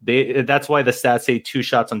that's why the stats say 2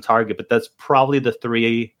 shots on target, but that's probably the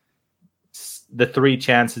three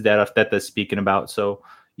chances that they're speaking about. So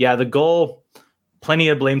yeah, the goal, plenty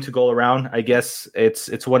of blame to go around. I guess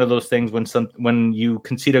it's one of those things when you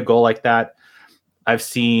concede a goal like that. I've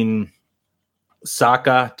seen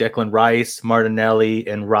Saka, Declan Rice, Martinelli,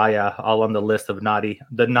 and Raya all on the list of the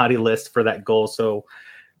naughty list for that goal. So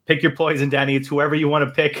pick your poison, Danny. It's whoever you want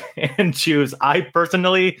to pick and choose. I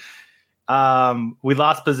personally, we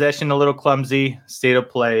lost possession, a little clumsy, state of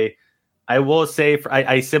play. I will say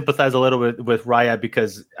I sympathize a little bit with Raya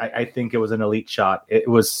because I think it was an elite shot. It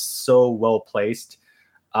was so well placed.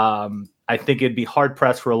 I think it'd be hard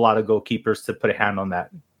pressed for a lot of goalkeepers to put a hand on that.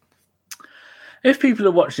 If people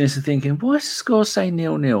are watching this and thinking, why does the score say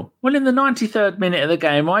 0-0? Well, in the 93rd minute of the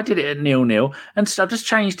game, I did it at 0-0, and so I've just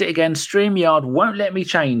changed it again. StreamYard won't let me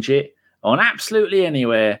change it on absolutely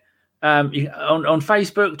anywhere. On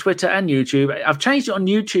Facebook, Twitter, and YouTube. I've changed it on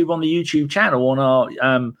YouTube, on the YouTube channel, on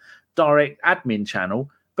our direct admin channel,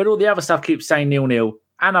 but all the other stuff keeps saying 0-0.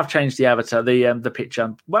 And I've changed the avatar, the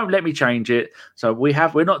picture. Won't let me change it. So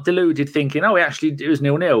we're not deluded thinking, it was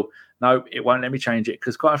 0-0. No, it won't let me change it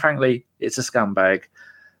because, quite frankly, it's a scumbag.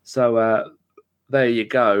 So there you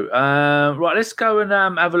go. Right, let's go and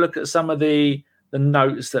have a look at some of the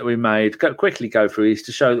notes that we made. Quickly go through these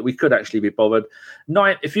to show that we could actually be bothered.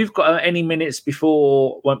 If you've got any minutes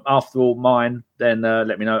after all mine, then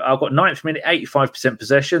let me know. I've got 9th minute, 85%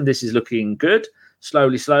 possession. This is looking good.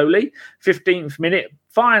 Slowly. 15th minute,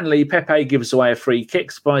 finally, Pepe gives away a free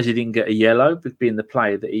kick. Surprised he didn't get a yellow, being the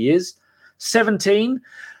player that he is. 17.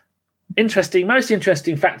 Most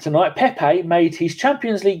interesting fact tonight, Pepe made his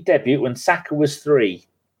Champions League debut when Saka was 3.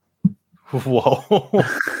 Whoa,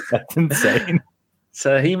 that's insane.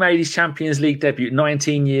 So he made his Champions League debut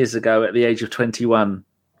 19 years ago at the age of 21.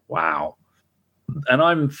 Wow. And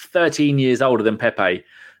I'm 13 years older than Pepe.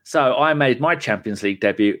 So I made my Champions League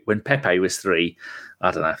debut when Pepe was 3.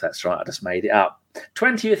 I don't know if that's right. I just made it up.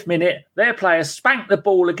 20th minute, their player spanked the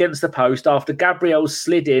ball against the post after Gabriel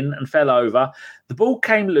slid in and fell over. The ball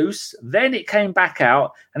came loose, then it came back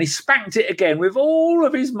out, and he spanked it again with all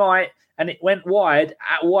of his might, and it went wide,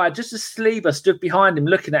 just as Saliba stood behind him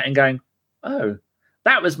looking at him going, oh,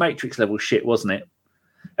 that was Matrix level shit, wasn't it?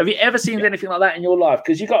 Have you ever seen anything like that in your life?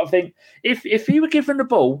 Because you got to think, if you were given the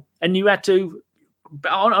ball and you had to,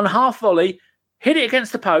 on half volley, hit it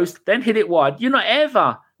against the post, then hit it wide, you're not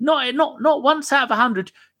ever... Not once out of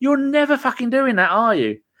 100. You're never fucking doing that, are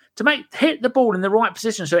you? To hit the ball in the right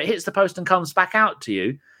position so it hits the post and comes back out to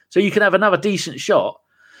you, so you can have another decent shot.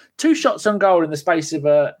 2 shots on goal in the space of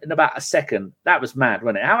in about a second. That was mad,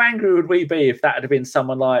 wasn't it? How angry would we be if that had been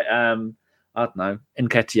someone like I don't know,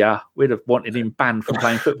 Nketiah? We'd have wanted him banned from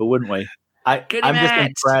playing football, wouldn't we? I'm just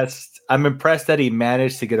impressed. I'm impressed that he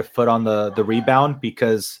managed to get a foot on the rebound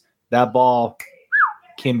because that ball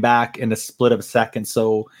came back in a split of a second.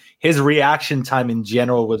 So his reaction time in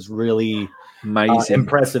general was really amazing,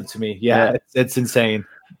 impressive to me. Yeah. It's insane.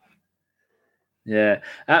 Yeah.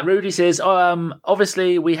 Rudy says,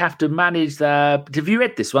 obviously we have to manage have you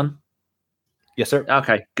read this one? Yes, sir.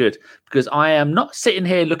 Okay, good. Because I am not sitting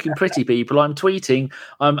here looking pretty, people. I'm tweeting.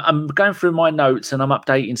 I'm going through my notes and I'm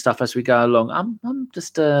updating stuff as we go along. I'm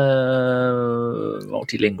just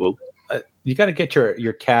multilingual. You got to get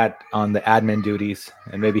your cat on the admin duties,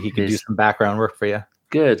 and maybe he can do some background work for you.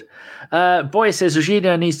 Good. Boy says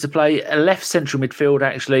Jorginho needs to play a left central midfield,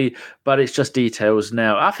 actually, but it's just details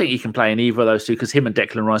now. I think he can play in either of those two because him and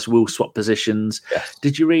Declan Rice will swap positions. Yes.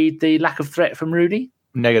 Did you read the lack of threat from Rudy?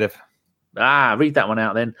 Negative. Read that one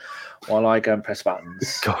out then while I go and press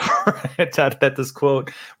buttons. Go for it. That this quote.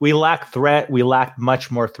 We lack threat. We lacked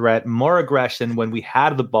much more threat, more aggression when we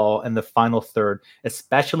had the ball in the final third,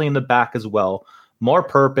 especially in the back as well. More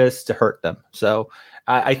purpose to hurt them. So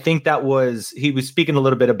I think he was speaking a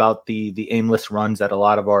little bit about the aimless runs that a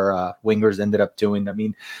lot of our wingers ended up doing. I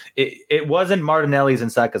mean, it wasn't Martinelli's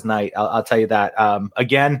and Saka's night. I'll tell you that.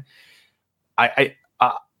 Again,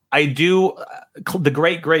 I do. The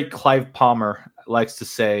great Clive Palmer likes to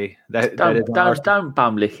say that. Don't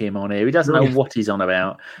bum lick him on here. He doesn't know what he's on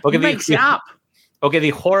about. Okay, he makes it up. Okay,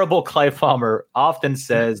 the horrible Clive Palmer often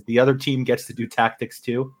says the other team gets to do tactics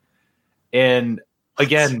too. And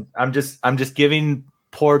again, I'm just giving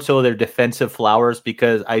Porto their defensive flowers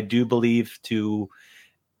because I do believe to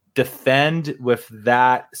defend with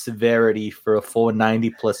that severity for a full 90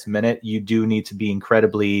 plus minute, you do need to be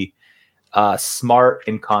incredibly smart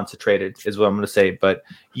and concentrated is what I'm going to say. But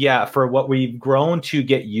yeah, for what we've grown to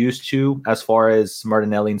get used to as far as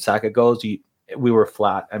Martinelli and Saka goes, we were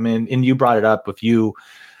flat. I mean, and you brought it up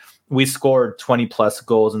we scored 20 plus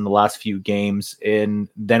goals in the last few games, and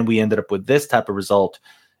then we ended up with this type of result.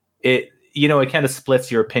 It kind of splits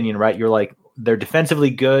your opinion, right? You're like, they're defensively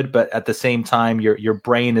good, but at the same time, your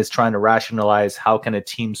brain is trying to rationalize how can a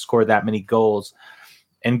team score that many goals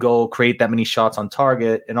and go create that many shots on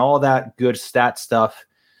target and all that good stat stuff,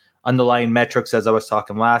 underlying metrics, as I was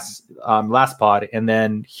talking last pod. And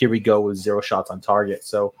then here we go with 0 shots on target.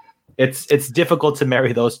 So it's difficult to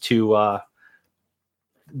marry those two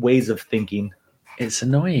ways of thinking. It's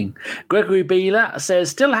annoying. Gregory Beeler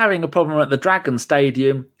says, still having a problem at the Dragon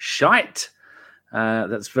Stadium. Shite.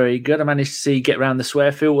 That's very good. I managed to see get around the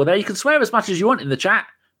swear filter there. You can swear as much as you want in the chat.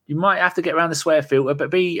 You might have to get around the swear filter, but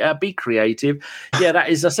be creative. Yeah, that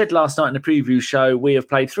is, I said last night in the preview show, we have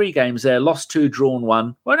played 3 games there, lost 2, drawn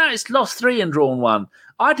 1. Well, no, it's lost 3 and drawn 1.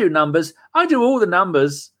 I do numbers. I do all the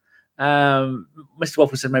numbers. Mr.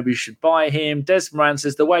 Waffle said maybe you should buy him. Des Moran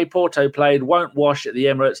says the way Porto played won't wash at the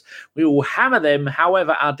Emirates. We will hammer them.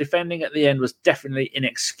 However, our defending at the end was definitely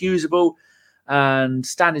inexcusable. And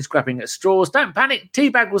Stan is grabbing at straws. Don't panic.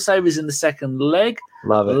 Teabag will save us in the second leg.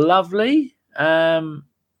 Love it. Lovely.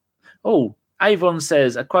 Avon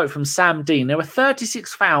says, a quote from Sam Dean, there were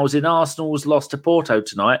 36 fouls in Arsenal's loss to Porto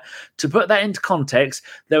tonight. To put that into context,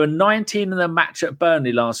 there were 19 in the match at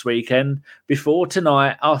Burnley last weekend. Before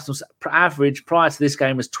tonight, Arsenal's average prior to this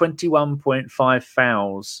game was 21.5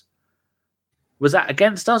 fouls. Was that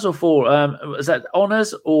against us or for? Was that on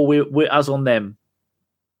us or we're us on them?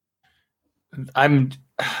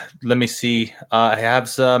 Let me see. I have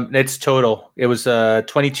some. It's total. It was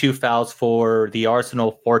 22 fouls for the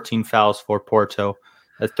Arsenal, 14 fouls for Porto.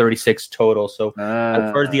 That's 36 total. So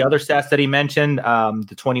as far as the other stats that he mentioned,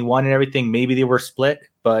 the 21 and everything, maybe they were split,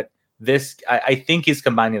 but this, I think he's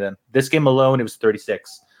combining them. This game alone, it was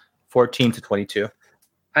 36, 14 to 22.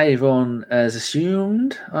 Avon has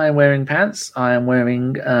assumed I am wearing pants. I am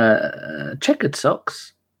wearing checkered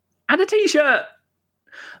socks and a t-shirt.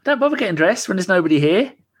 Don't bother getting dressed when there's nobody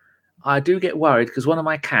here. I do get worried because one of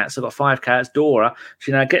my cats, I've got 5 cats, Dora,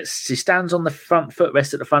 she stands on the front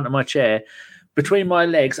footrest at the front of my chair between my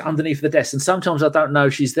legs underneath the desk. And sometimes I don't know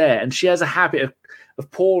she's there. And she has a habit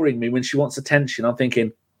of pawing me when she wants attention. I'm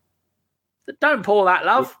thinking, don't paw that,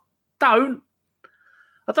 love. Don't.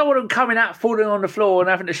 I don't want them coming out, falling on the floor and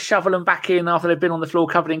having to shovel them back in after they've been on the floor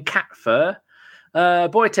covered in cat fur.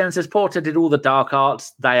 Boy 10 says Porter did all the dark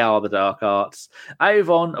arts. They are the dark arts.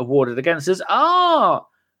 Avon awarded against us.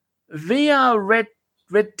 Via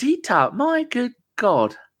Redita. My good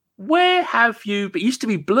God. Where have you... But it used to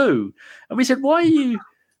be blue. And we said, why are you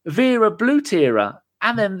Vera Blue Tierer?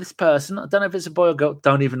 And then this person, I don't know if it's a boy or girl,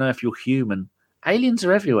 don't even know if you're human. Aliens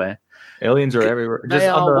are everywhere. Aliens are everywhere. They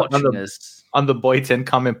are watching us. On the Boy 10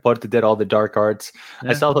 comment, Porto did all the dark arts. Yeah.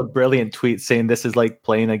 I saw a brilliant tweet saying this is like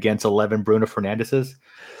playing against 11 Bruno Fernandez's.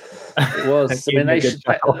 It was. I mean, they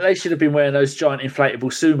should have been wearing those giant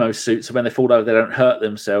inflatable sumo suits, so when they fall over, they don't hurt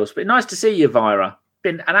themselves. But nice to see you, Vira.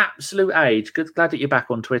 Been an absolute age. Glad that you're back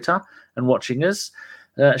on Twitter and watching us.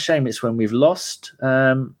 Shame it's when we've lost.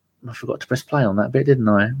 I forgot to press play on that bit, didn't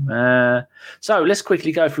I? So let's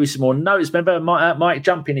quickly go through some more notes. Remember, Mike,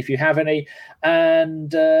 jump in if you have any.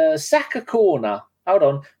 And Saka corner. Hold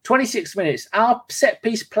on. 26 minutes. Our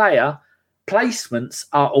set-piece player placements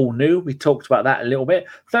are all new. We talked about that a little bit.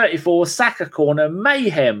 34, Saka corner,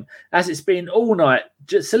 mayhem, as it's been all night.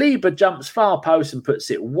 Saliba jumps far post and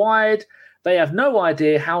puts it wide. They have no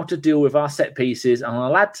idea how to deal with our set pieces. And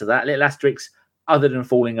I'll add to that, little asterisks, other than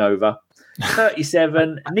falling over.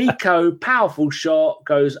 37, Nico, powerful shot,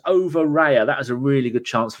 goes over Raya. That was a really good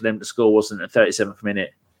chance for them to score, wasn't it, at 37th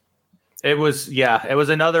minute? It was, yeah. It was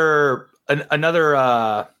another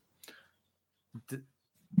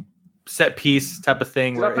set piece type of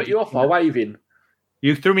thing. Did I put you off by waving?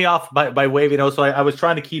 You threw me off by waving. Also, I was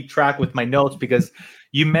trying to keep track with my notes because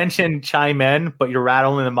you mentioned chime in, but you're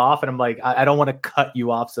rattling them off, and I'm like, I don't want to cut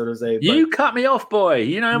you off, so to say. But... You cut me off, boy.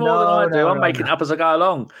 You know more than I do. I'm making it up as I go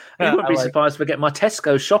along. You wouldn't be surprised if I get my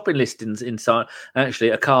Tesco shopping listings inside. Actually,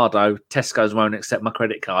 Ocado, Tesco's won't accept my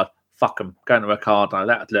credit card. Fuck them. Going to Ocado,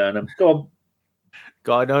 that'd learn them. Go on.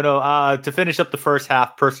 God, no. To finish up the first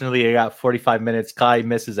half, personally, I got 45 minutes. Kai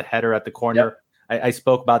misses a header at the corner. Yep. I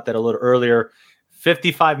spoke about that a little earlier.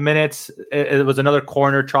 55 minutes, it was another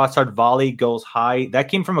corner. Trossard volley goes high. That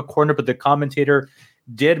came from a corner, but the commentator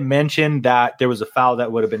did mention that there was a foul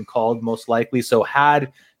that would have been called, most likely. So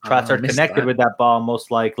had Trossard connected with that ball,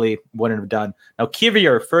 most likely wouldn't have done. Now,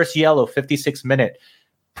 Kivior, first yellow, 56 minute.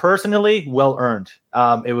 personally, well earned.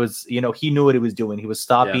 It was, he knew what he was doing. He was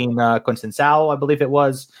stopping Conceição, I believe it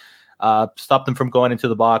was, stopped him from going into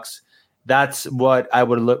the box. That's what I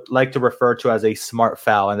would like to refer to as a smart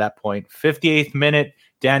foul at that point. 58th minute,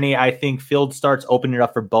 Danny, I think field starts opening it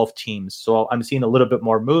up for both teams. So I'm seeing a little bit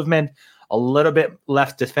more movement, a little bit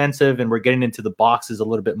less defensive, and we're getting into the boxes a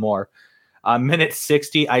little bit more. Minute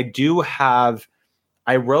 60, I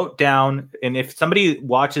wrote down, and if somebody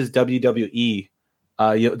watches WWE,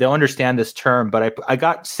 they'll understand this term, but I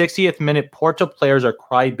got 60th minute, Porto players are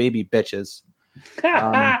crybaby bitches.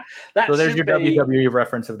 So there's your WWE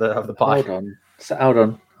reference of the pod. Hold on. I'm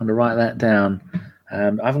going to write that down.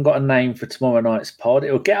 I haven't got a name for tomorrow night's pod.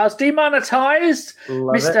 It'll get us demonetized,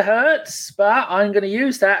 Mr. Hertz, but I'm going to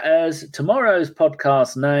use that as tomorrow's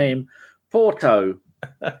podcast name, Porto.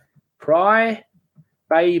 Cry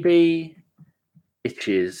Baby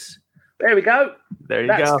Itches. There we go. There you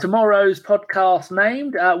go. That's tomorrow's podcast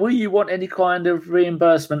named. Will you want any kind of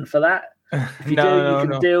reimbursement for that? If you you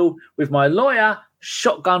can deal with my lawyer,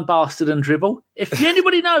 Shotgun Bastard and Dribble. If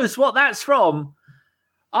anybody knows what that's from,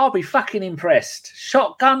 I'll be fucking impressed.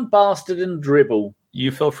 Shotgun Bastard and Dribble.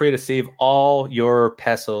 You feel free to save all your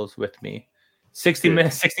pesos with me.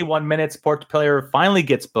 61 minutes, Porto player finally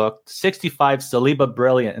gets booked. 65, Saliba,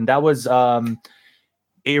 brilliant. And that was Aronda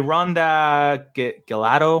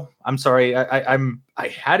Gelato. I'm sorry, I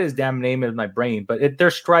had his damn name in my brain, but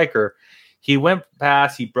their striker. He went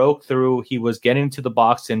past, he broke through, he was getting to the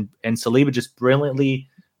box, and Saliba just brilliantly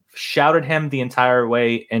shouted him the entire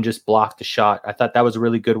way and just blocked the shot. I thought that was a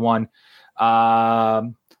really good one.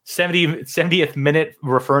 70th minute,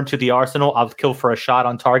 referring to the Arsenal, I'll kill for a shot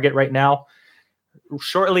on target right now.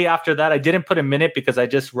 Shortly after that, I didn't put a minute because I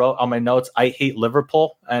just wrote on my notes, I hate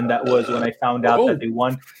Liverpool. And that was when I found out that they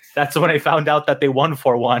won. That's when I found out that they won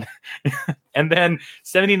 4-1. And then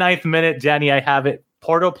 79th minute, Danny, I have it.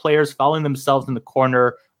 Porto players fouling themselves in the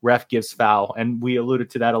corner. Ref gives foul. And we alluded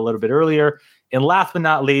to that a little bit earlier. And last but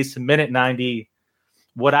not least, minute 90,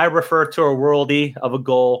 what I refer to a worldie of a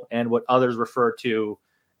goal and what others refer to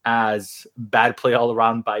as bad play all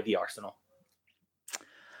around by the Arsenal.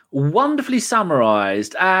 Wonderfully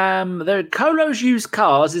summarised. The Colo's Used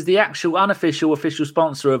Cars is the actual official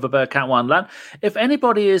sponsor of a Bergkamp Wonderland. If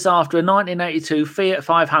anybody is after a 1982 Fiat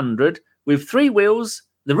 500 with 3 wheels,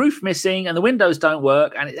 the roof missing and the windows don't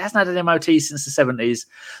work and it hasn't had an MOT since the 70s,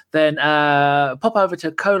 then pop over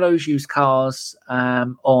to Colo's Used Cars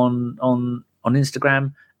on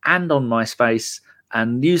Instagram and on MySpace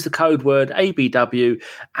and use the code word ABW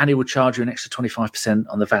and it will charge you an extra 25%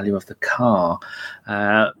 on the value of the car.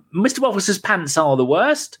 Mr. Waffles' pants are the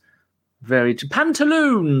worst.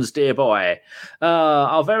 Pantaloons, dear boy.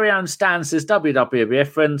 Our very own Stan says WWE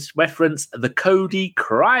reference the Cody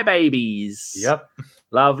Crybabies. Yep.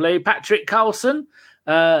 Lovely. Patrick Carlson,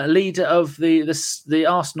 leader of the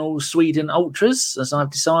Arsenal Sweden Ultras, as I've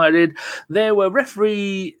decided. There were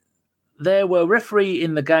referee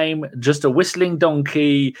in the game, just a whistling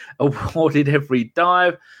donkey awarded every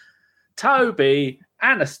dive. Toby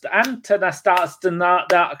Anastastin,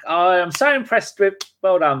 I am so impressed with.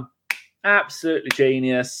 Well done. Absolutely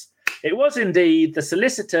genius. It was indeed the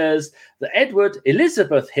solicitors, the Edward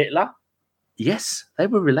Elizabeth Hitler. Yes, they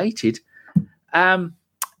were related.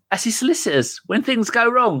 As his solicitors, when things go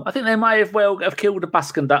wrong, I think they may have killed a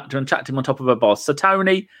bus conductor and chucked him on top of a boss. So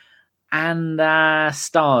Tony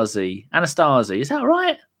Anastasi, is that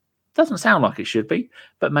right? Doesn't sound like it should be,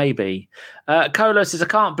 but maybe. Colo says, I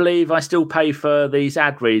can't believe I still pay for these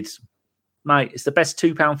ad reads. Mate, it's the best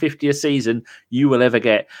 £2.50 a season you will ever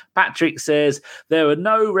get. Patrick says, there were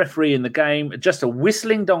no referee in the game, just a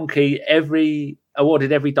whistling donkey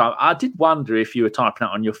awarded every time. I did wonder if you were typing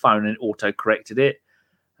it on your phone and it auto-corrected it.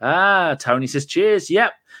 Tony says, cheers.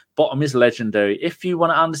 Yep. Bottom is legendary. If you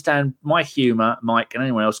want to understand my humour, Mike and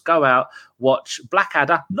anyone else, go out, watch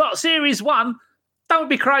Blackadder, not Series 1. Don't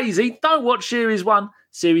be crazy. Don't watch Series 1.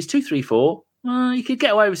 Series 2, 3, 4. You could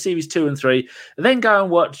get away with Series 2 and 3. And then go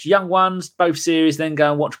and watch Young Ones, both series. Then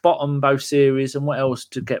go and watch Bottom, both series. And what else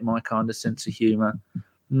to get my kind of sense of humour?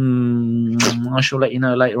 I shall let you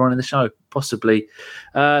know later on in the show, possibly.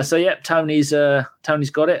 Tony's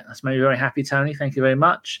got it. That's made me very happy, Tony. Thank you very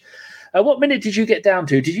much. What minute did you get down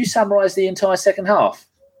to? Did you summarise the entire second half?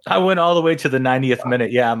 I went all the way to the 90th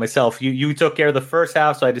minute. Yeah, myself. You took care of the first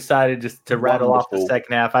half, so I decided just to rattle off the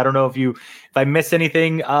second half. I don't know if I missed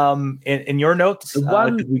anything in your notes.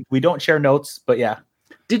 We don't share notes, but yeah.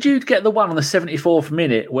 Did you get the one on the 74th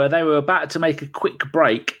minute where they were about to make a quick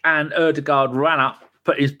break and Ødegaard ran up,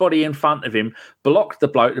 put his body in front of him, blocked the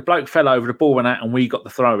bloke fell over, the ball went out, and we got the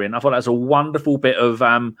throw in? I thought that was a wonderful bit of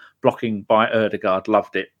blocking by Ødegaard.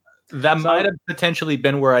 Loved it. That might have potentially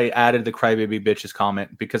been where I added the crybaby bitches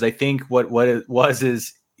comment, because I think what it was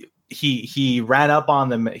is he ran up on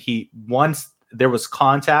them. Once there was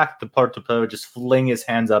contact, the Porto player just fling his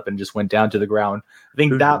hands up and just went down to the ground. I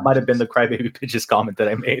think that might have been the crybaby bitches comment that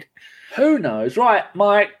I made. Who knows? Right,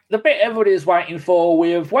 Mike, the bit everybody is waiting for.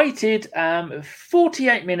 We have waited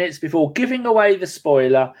 48 minutes before giving away the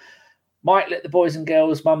spoiler. Mike, let the boys and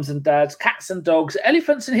girls, mums and dads, cats and dogs,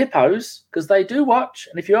 elephants and hippos, because they do watch.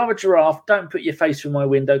 And if you are a giraffe, don't put your face through my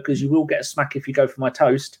window, because you will get a smack if you go for my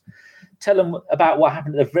toast. Tell them about what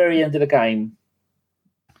happened at the very end of the game.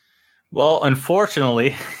 Well,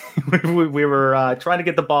 unfortunately, we were trying to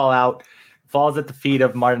get the ball out. Falls at the feet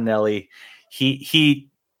of Martinelli. He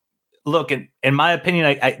look, in my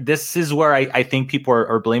opinion, this is where I think people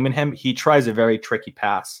are blaming him. He tries a very tricky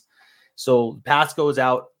pass. So pass goes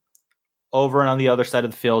out over and on the other side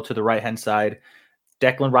of the field to the right-hand side.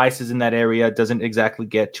 Declan Rice is in that area, doesn't exactly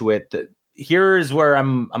get to it. Here's where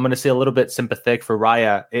I'm going to say a little bit sympathetic for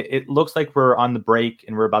Raya. It looks like we're on the break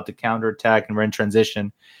and we're about to counterattack and we're in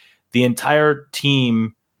transition. The entire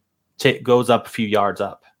team goes up a few yards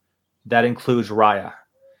up. That includes Raya.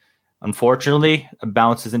 Unfortunately, a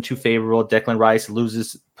bounce isn't too favorable. Declan Rice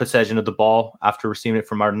loses possession of the ball after receiving it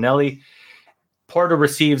from Martinelli. Porto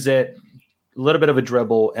receives it, a little bit of a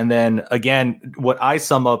dribble, and then again, what I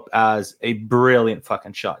sum up as a brilliant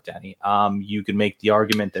fucking shot, Danny. You could make the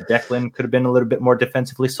argument that Declan could have been a little bit more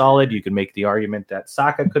defensively solid. You could make the argument that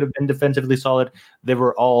Saka could have been defensively solid. They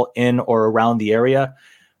were all in or around the area.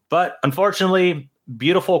 But unfortunately,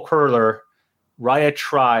 beautiful curler. Raya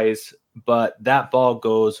tries, but that ball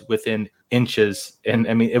goes within inches. And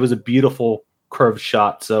I mean, it was a beautiful curved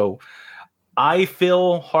shot. So I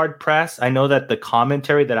feel hard pressed. I know that the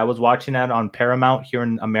commentary that I was watching at on Paramount here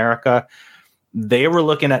in America, they were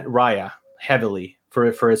looking at Raya heavily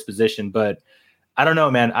for his position. But I don't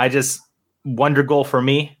know, man. I just wonder goal for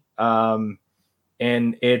me. And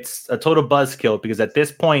it's a total buzzkill, because at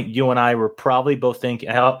this point, you and I were probably both thinking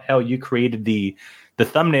how you created the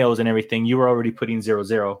thumbnails and everything. You were already putting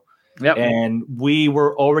 0-0. Yep. And we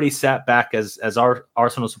were already sat back as our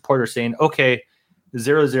Arsenal supporters saying, okay,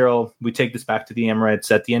 0-0, we take this back to the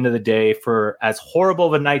Emirates. At the end of the day, for as horrible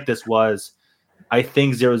of a night this was, I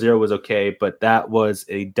think 0-0 was okay, but that was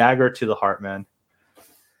a dagger to the heart, man.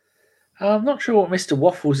 I'm not sure what Mr.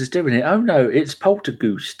 Waffles is doing here. Oh, no, it's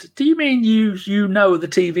Poltergeist. Do you mean you know the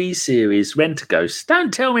TV series Rent-A-Ghost?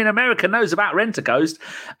 Don't tell me an American knows about Rent-A-Ghost.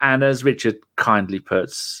 And as Richard kindly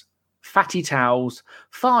puts, fatty towels,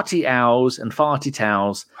 farty owls, and farty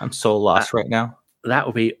towels. I'm so lost right now. That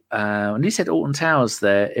would be, when you said Alton Towers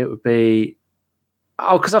there, it would be,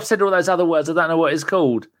 because I've said all those other words, I don't know what it's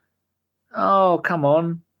called. Oh, come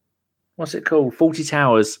on. What's it called? 40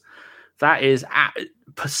 Towers. That is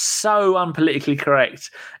so unpolitically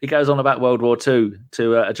correct. It goes on about World War II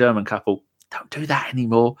to a German couple. Don't do that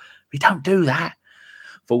anymore. We don't do that.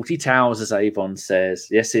 40 Towers, as Avon says.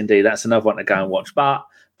 Yes, indeed. That's another one to go and watch. But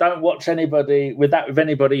don't watch anybody with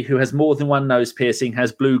anybody who has more than one nose piercing,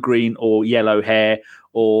 has blue, green, or yellow hair,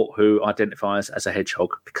 or who identifies as a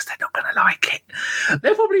hedgehog, because they're not going to like it.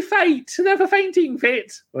 They'll probably faint. They're for fainting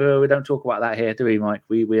fit. Well, we don't talk about that here, do we, Mike?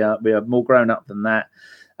 We are more grown up than that.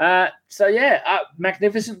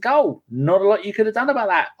 Magnificent goal. Not a lot you could have done about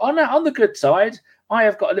that. On the good side, I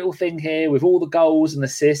have got a little thing here with all the goals and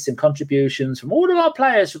assists and contributions from all of our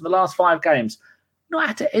players from the last 5 games. Not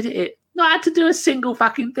had to edit it. Not had to do a single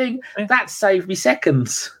fucking thing. That saved me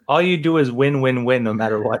seconds. All you do is win, no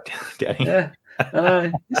matter what, Danny. Yeah, I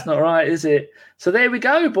know. It's not right, is it? So there we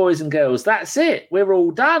go, boys and girls. That's it. We're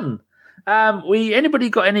all done. Anybody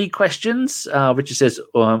got any questions? Richard says,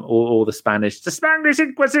 or the Spanish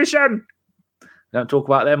Inquisition. Don't talk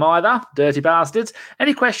about them either, dirty bastards.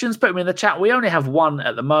 Any questions? Put them in the chat. We only have one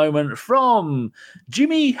at the moment from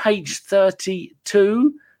Jimmy H32,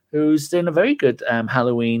 who's doing a very good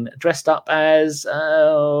Halloween, dressed up as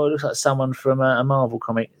looks like someone from a Marvel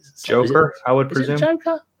comic. Joker, I would presume. Is it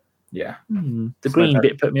Joker? Yeah. The green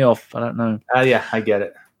bit put me off. I don't know. Yeah, I get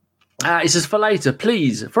it. He says, for later,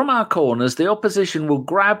 please, from our corners, the opposition will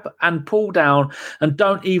grab and pull down and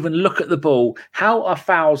don't even look at the ball. How are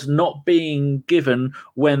fouls not being given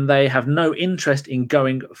when they have no interest in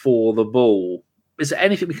going for the ball? Is there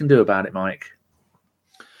anything we can do about it, Mike?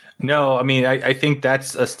 No, I mean, I think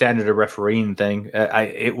that's a standard of refereeing thing.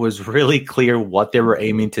 It was really clear what they were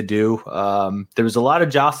aiming to do. There was a lot of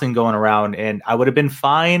jostling going around, and I would have been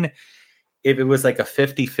fine if it was like a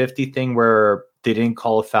 50-50 thing where they didn't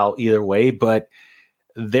call a foul either way, but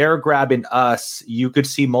they're grabbing us. You could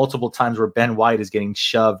see multiple times where Ben White is getting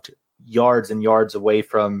shoved yards and yards away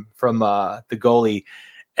from the goalie,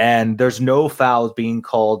 and there's no fouls being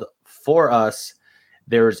called for us,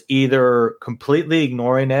 there's either completely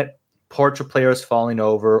ignoring it, Porto players falling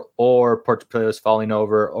over, or Porto players falling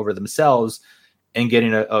over themselves and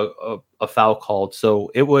getting a foul called.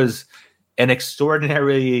 So it was an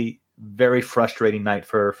extraordinarily very frustrating night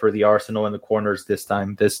for the Arsenal in the corners this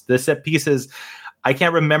time. This set pieces, I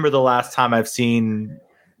can't remember the last time I've seen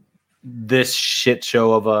this shit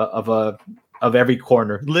show of every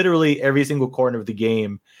corner. Literally every single corner of the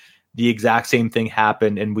game, the exact same thing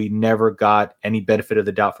happened, and we never got any benefit of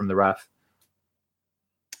the doubt from the ref.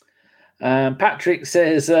 Patrick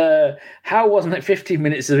says, how wasn't it 15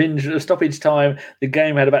 minutes of stoppage time? The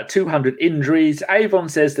game had about 200 injuries. Avon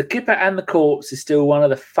says, the kipper and the corpse is still one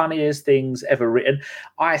of the funniest things ever written.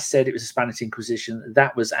 I said it was a Spanish Inquisition.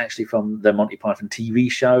 That was actually from the Monty Python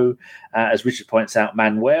TV show. As Richard points out,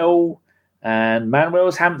 Manuel and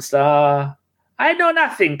Manuel's hamster. I know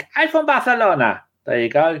nothing. I'm from Barcelona. There you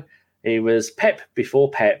go. It was Pep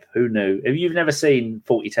before Pep. Who knew? You've never seen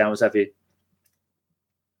 40 Towers, have you?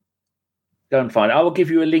 Go and find it. I will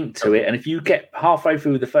give you a link to it. And if you get halfway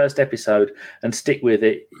through the first episode and stick with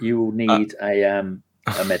it, you will need a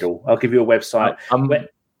medal. I'll give you a website. I'm going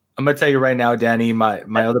to tell you right now, Danny, my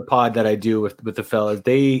other pod that I do with the fellas,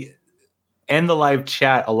 they end the live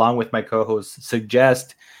chat along with my co-hosts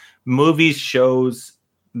suggest movies, shows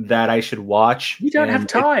that I should watch. You don't have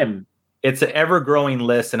time. It's an ever-growing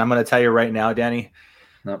list. And I'm going to tell you right now, Danny,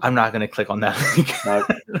 I'm not going to click on that link. No.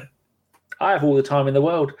 I have all the time in the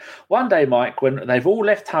world. One day, Mike, when they've all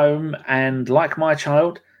left home and like my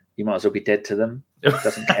child, you might as well be dead to them.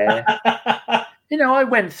 Doesn't care. I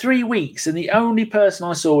went 3 weeks and the only person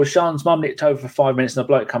I saw was Sean's mum nipped over for 5 minutes and a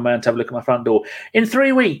bloke come around to have a look at my front door. In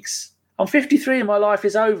 3 weeks, I'm 53 and my life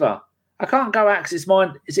is over. I can't go out because it's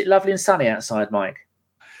mine. Is it lovely and sunny outside, Mike?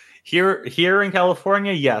 Here in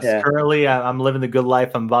California, yes. Yeah. Currently, I'm living the good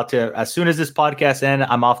life. I'm about to, as soon as this podcast ends,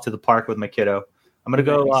 I'm off to the park with my kiddo. I'm going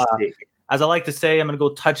to go... As I like to say, I'm going to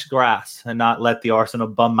go touch grass and not let the Arsenal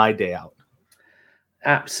bum my day out.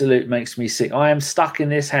 Absolute makes me sick. I am stuck in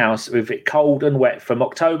this house with it cold and wet from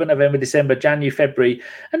October, November, December, January, February,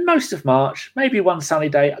 and most of March. Maybe one sunny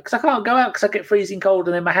day because I can't go out because I get freezing cold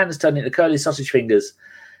and then my hands turn into curly sausage fingers.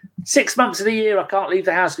 6 months of the year, I can't leave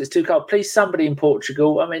the house because it's too cold. Please, somebody in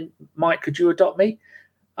Portugal. I mean, Mike, could you adopt me?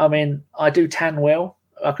 I mean, I do tan well.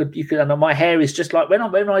 You could. And my hair is just like when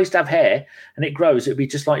I used to have hair and it grows, it would be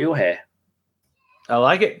just like your hair. I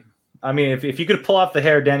like it. I mean, if you could pull off the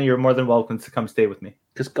hair, Danny, you're more than welcome to come stay with me.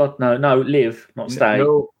 Because God, no, live, not stay.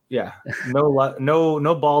 No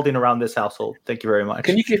balding around this household. Thank you very much.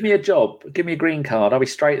 Can you give me a job? Give me a green card. I'll be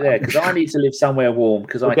straight there because I need to live somewhere warm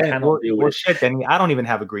because I cannot deal with it. Shit, Danny, I don't even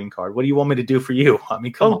have a green card. What do you want me to do for you? I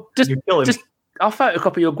mean, come on. You're killing me. I'll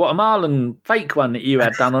photocopy your Guatemalan fake one that you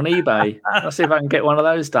had done on eBay. I'll see if I can get one of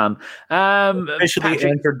those done. Officially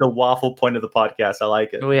entered the waffle point of the podcast. I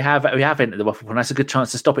like it. We have entered the waffle point. That's a good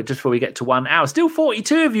chance to stop it just before we get to 1 hour. Still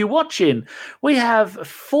 42 of you watching. We have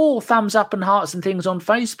 4 thumbs up and hearts and things on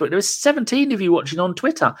Facebook. There's 17 of you watching on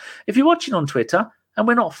Twitter. If you're watching on Twitter and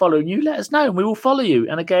we're not following you, let us know and we will follow you.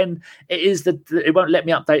 And again, it won't let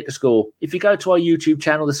me update the score. If you go to our YouTube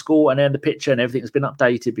channel, the score and then the picture and everything has been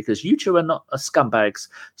updated because YouTube are not scumbags.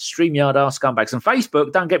 StreamYard are scumbags. And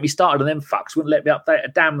Facebook, don't get me started on them fucks, wouldn't let me update a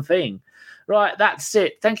damn thing. Right, that's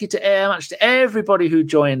it. Thank you much to everybody who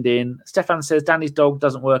joined in. Stefan says Danny's dog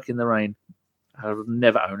doesn't work in the rain. I would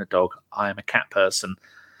never own a dog. I am a cat person.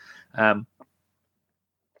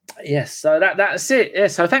 Yes, so that's it. Yeah,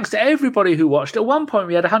 so thanks to everybody who watched. At one point,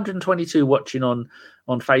 we had 122 watching on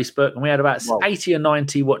Facebook, and we had about 80 or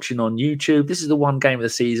 90 watching on YouTube. This is the one game of the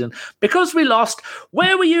season. Because we lost,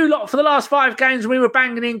 where were you lot for the last 5 games? We were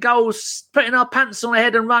banging in goals, putting our pants on our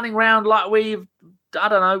head and running around like we're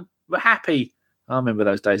happy. I remember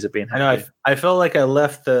those days of being happy. I know. I felt like I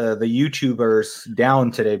left the YouTubers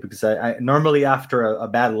down today because I normally after a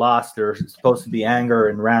bad loss, there's supposed to be anger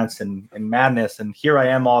and rants and madness. And here I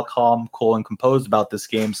am all calm, cool, and composed about this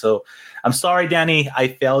game. So I'm sorry, Danny. I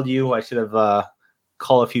failed you. I should have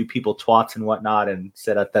called a few people twats and whatnot and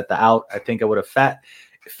said that the out. I think I would have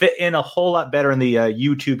fit in a whole lot better in the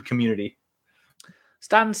YouTube community.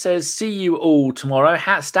 Stan says, see you all tomorrow.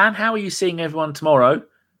 Stan, how are you seeing everyone tomorrow?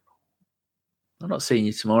 I'm not seeing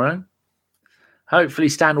you tomorrow. Hopefully,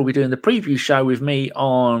 Stan will be doing the preview show with me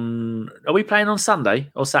on... Are we playing on Sunday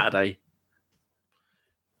or Saturday?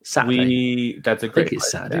 Saturday. That's a great I think it's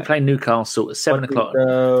Saturday. We play Newcastle at 7 o'clock.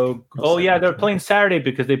 They're playing Saturday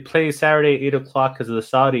because they play Saturday at 8 o'clock because of the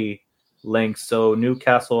Saudi link. So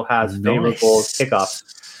Newcastle has favorable kickoff.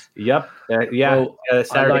 Yep.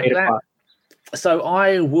 Saturday, 8 o'clock. So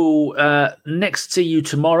I will next see you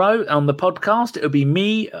tomorrow on the podcast. It'll be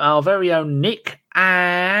me, our very own Nick,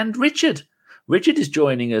 and Richard. Richard is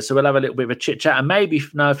joining us, so we'll have a little bit of a chit-chat. And maybe,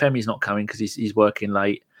 no, Femi's not coming because he's working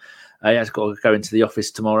late. He has got to go into the office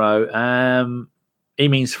tomorrow. He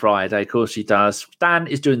means Friday, of course he does. Dan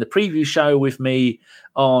is doing the preview show with me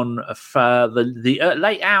on the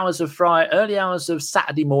late hours of Friday, early hours of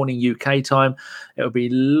Saturday morning UK time. It'll be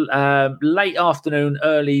late afternoon,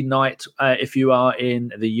 early night if you are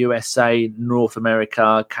in the USA, North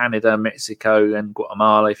America, Canada, Mexico, and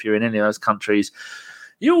Guatemala. If you're in any of those countries,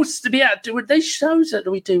 you'll be able to do these shows that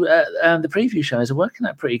we do. The preview shows are working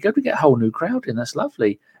out pretty good. We get a whole new crowd in. That's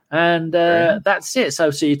lovely. And that's it.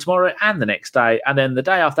 So see you tomorrow and the next day. And then the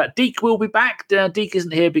day after that, Deke will be back. Deke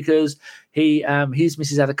isn't here because his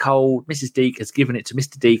missus had a cold. Mrs. Deke has given it to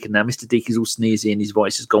Mr. Deke, and now Mr. Deke is all sneezy and his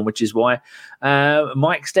voice is gone, which is why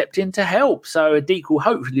Mike stepped in to help. So Deke will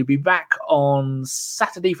hopefully be back on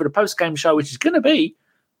Saturday for the post-game show, which is going to be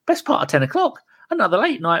best part of 10 o'clock. Another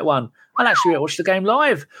late night one. I'll actually watch the game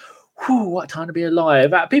live. Whew, what a time to be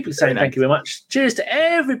alive. People are saying thank you very much. Cheers to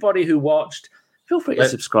everybody who watched. Feel free to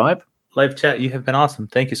subscribe. Live chat, you have been awesome.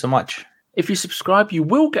 Thank you so much. If you subscribe, you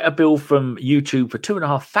will get a bill from YouTube for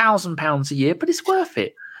 £2,500 a year, but it's worth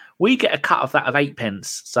it. We get a cut of that of 8p.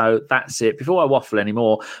 So that's it. Before I waffle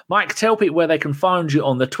anymore, Mike, tell people where they can find you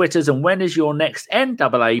on the Twitters and when is your next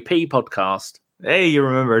NAAP podcast? Hey, you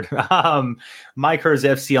remembered. Mike Hers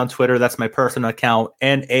FC on Twitter. That's my personal account.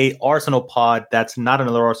 NA Arsenal Pod. That's not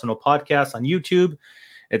another Arsenal podcast on YouTube.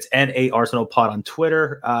 It's NA Arsenal Pod on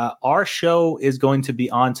Twitter. Our show is going to be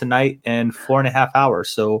on tonight in 4.5 hours.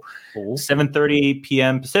 So 7:30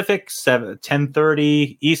 p.m. Pacific,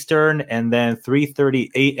 10:30 Eastern, and then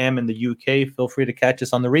 3:30 a.m. in the UK. Feel free to catch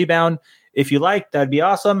us on the rebound. If you like, that'd be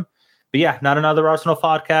awesome. But yeah, not another Arsenal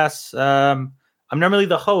podcast. I'm normally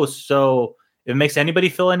the host, so if it makes anybody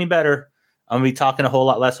feel any better, I'm gonna be talking a whole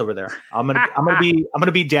lot less over there. I'm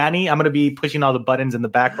gonna be Danny. I'm gonna be pushing all the buttons in the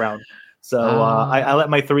background. So I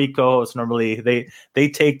let my three co-hosts normally they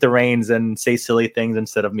take the reins and say silly things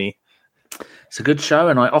instead of me. It's a good show,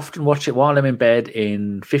 and I often watch it while I'm in bed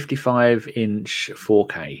in 55-inch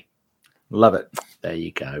 4K. Love it. There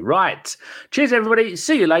you go. Right. Cheers, everybody.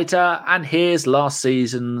 See you later. And here's last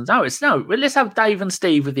season. Let's have Dave and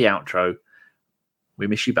Steve with the outro. We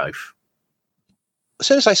miss you both. As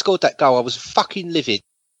soon as I scored that goal, I was fucking livid.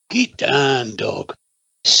 Get down, dog.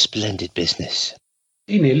 Splendid business.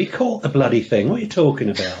 He nearly caught the bloody thing. What are you talking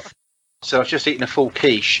about? So I was just eating a full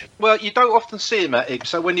quiche. Well, you don't often see them at Ibs,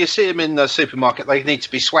 so when you see them in the supermarket, they need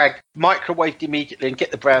to be swagged, microwaved immediately, and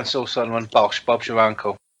get the brown sauce on one. Bosh, Bob's your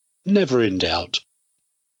uncle. Never in doubt.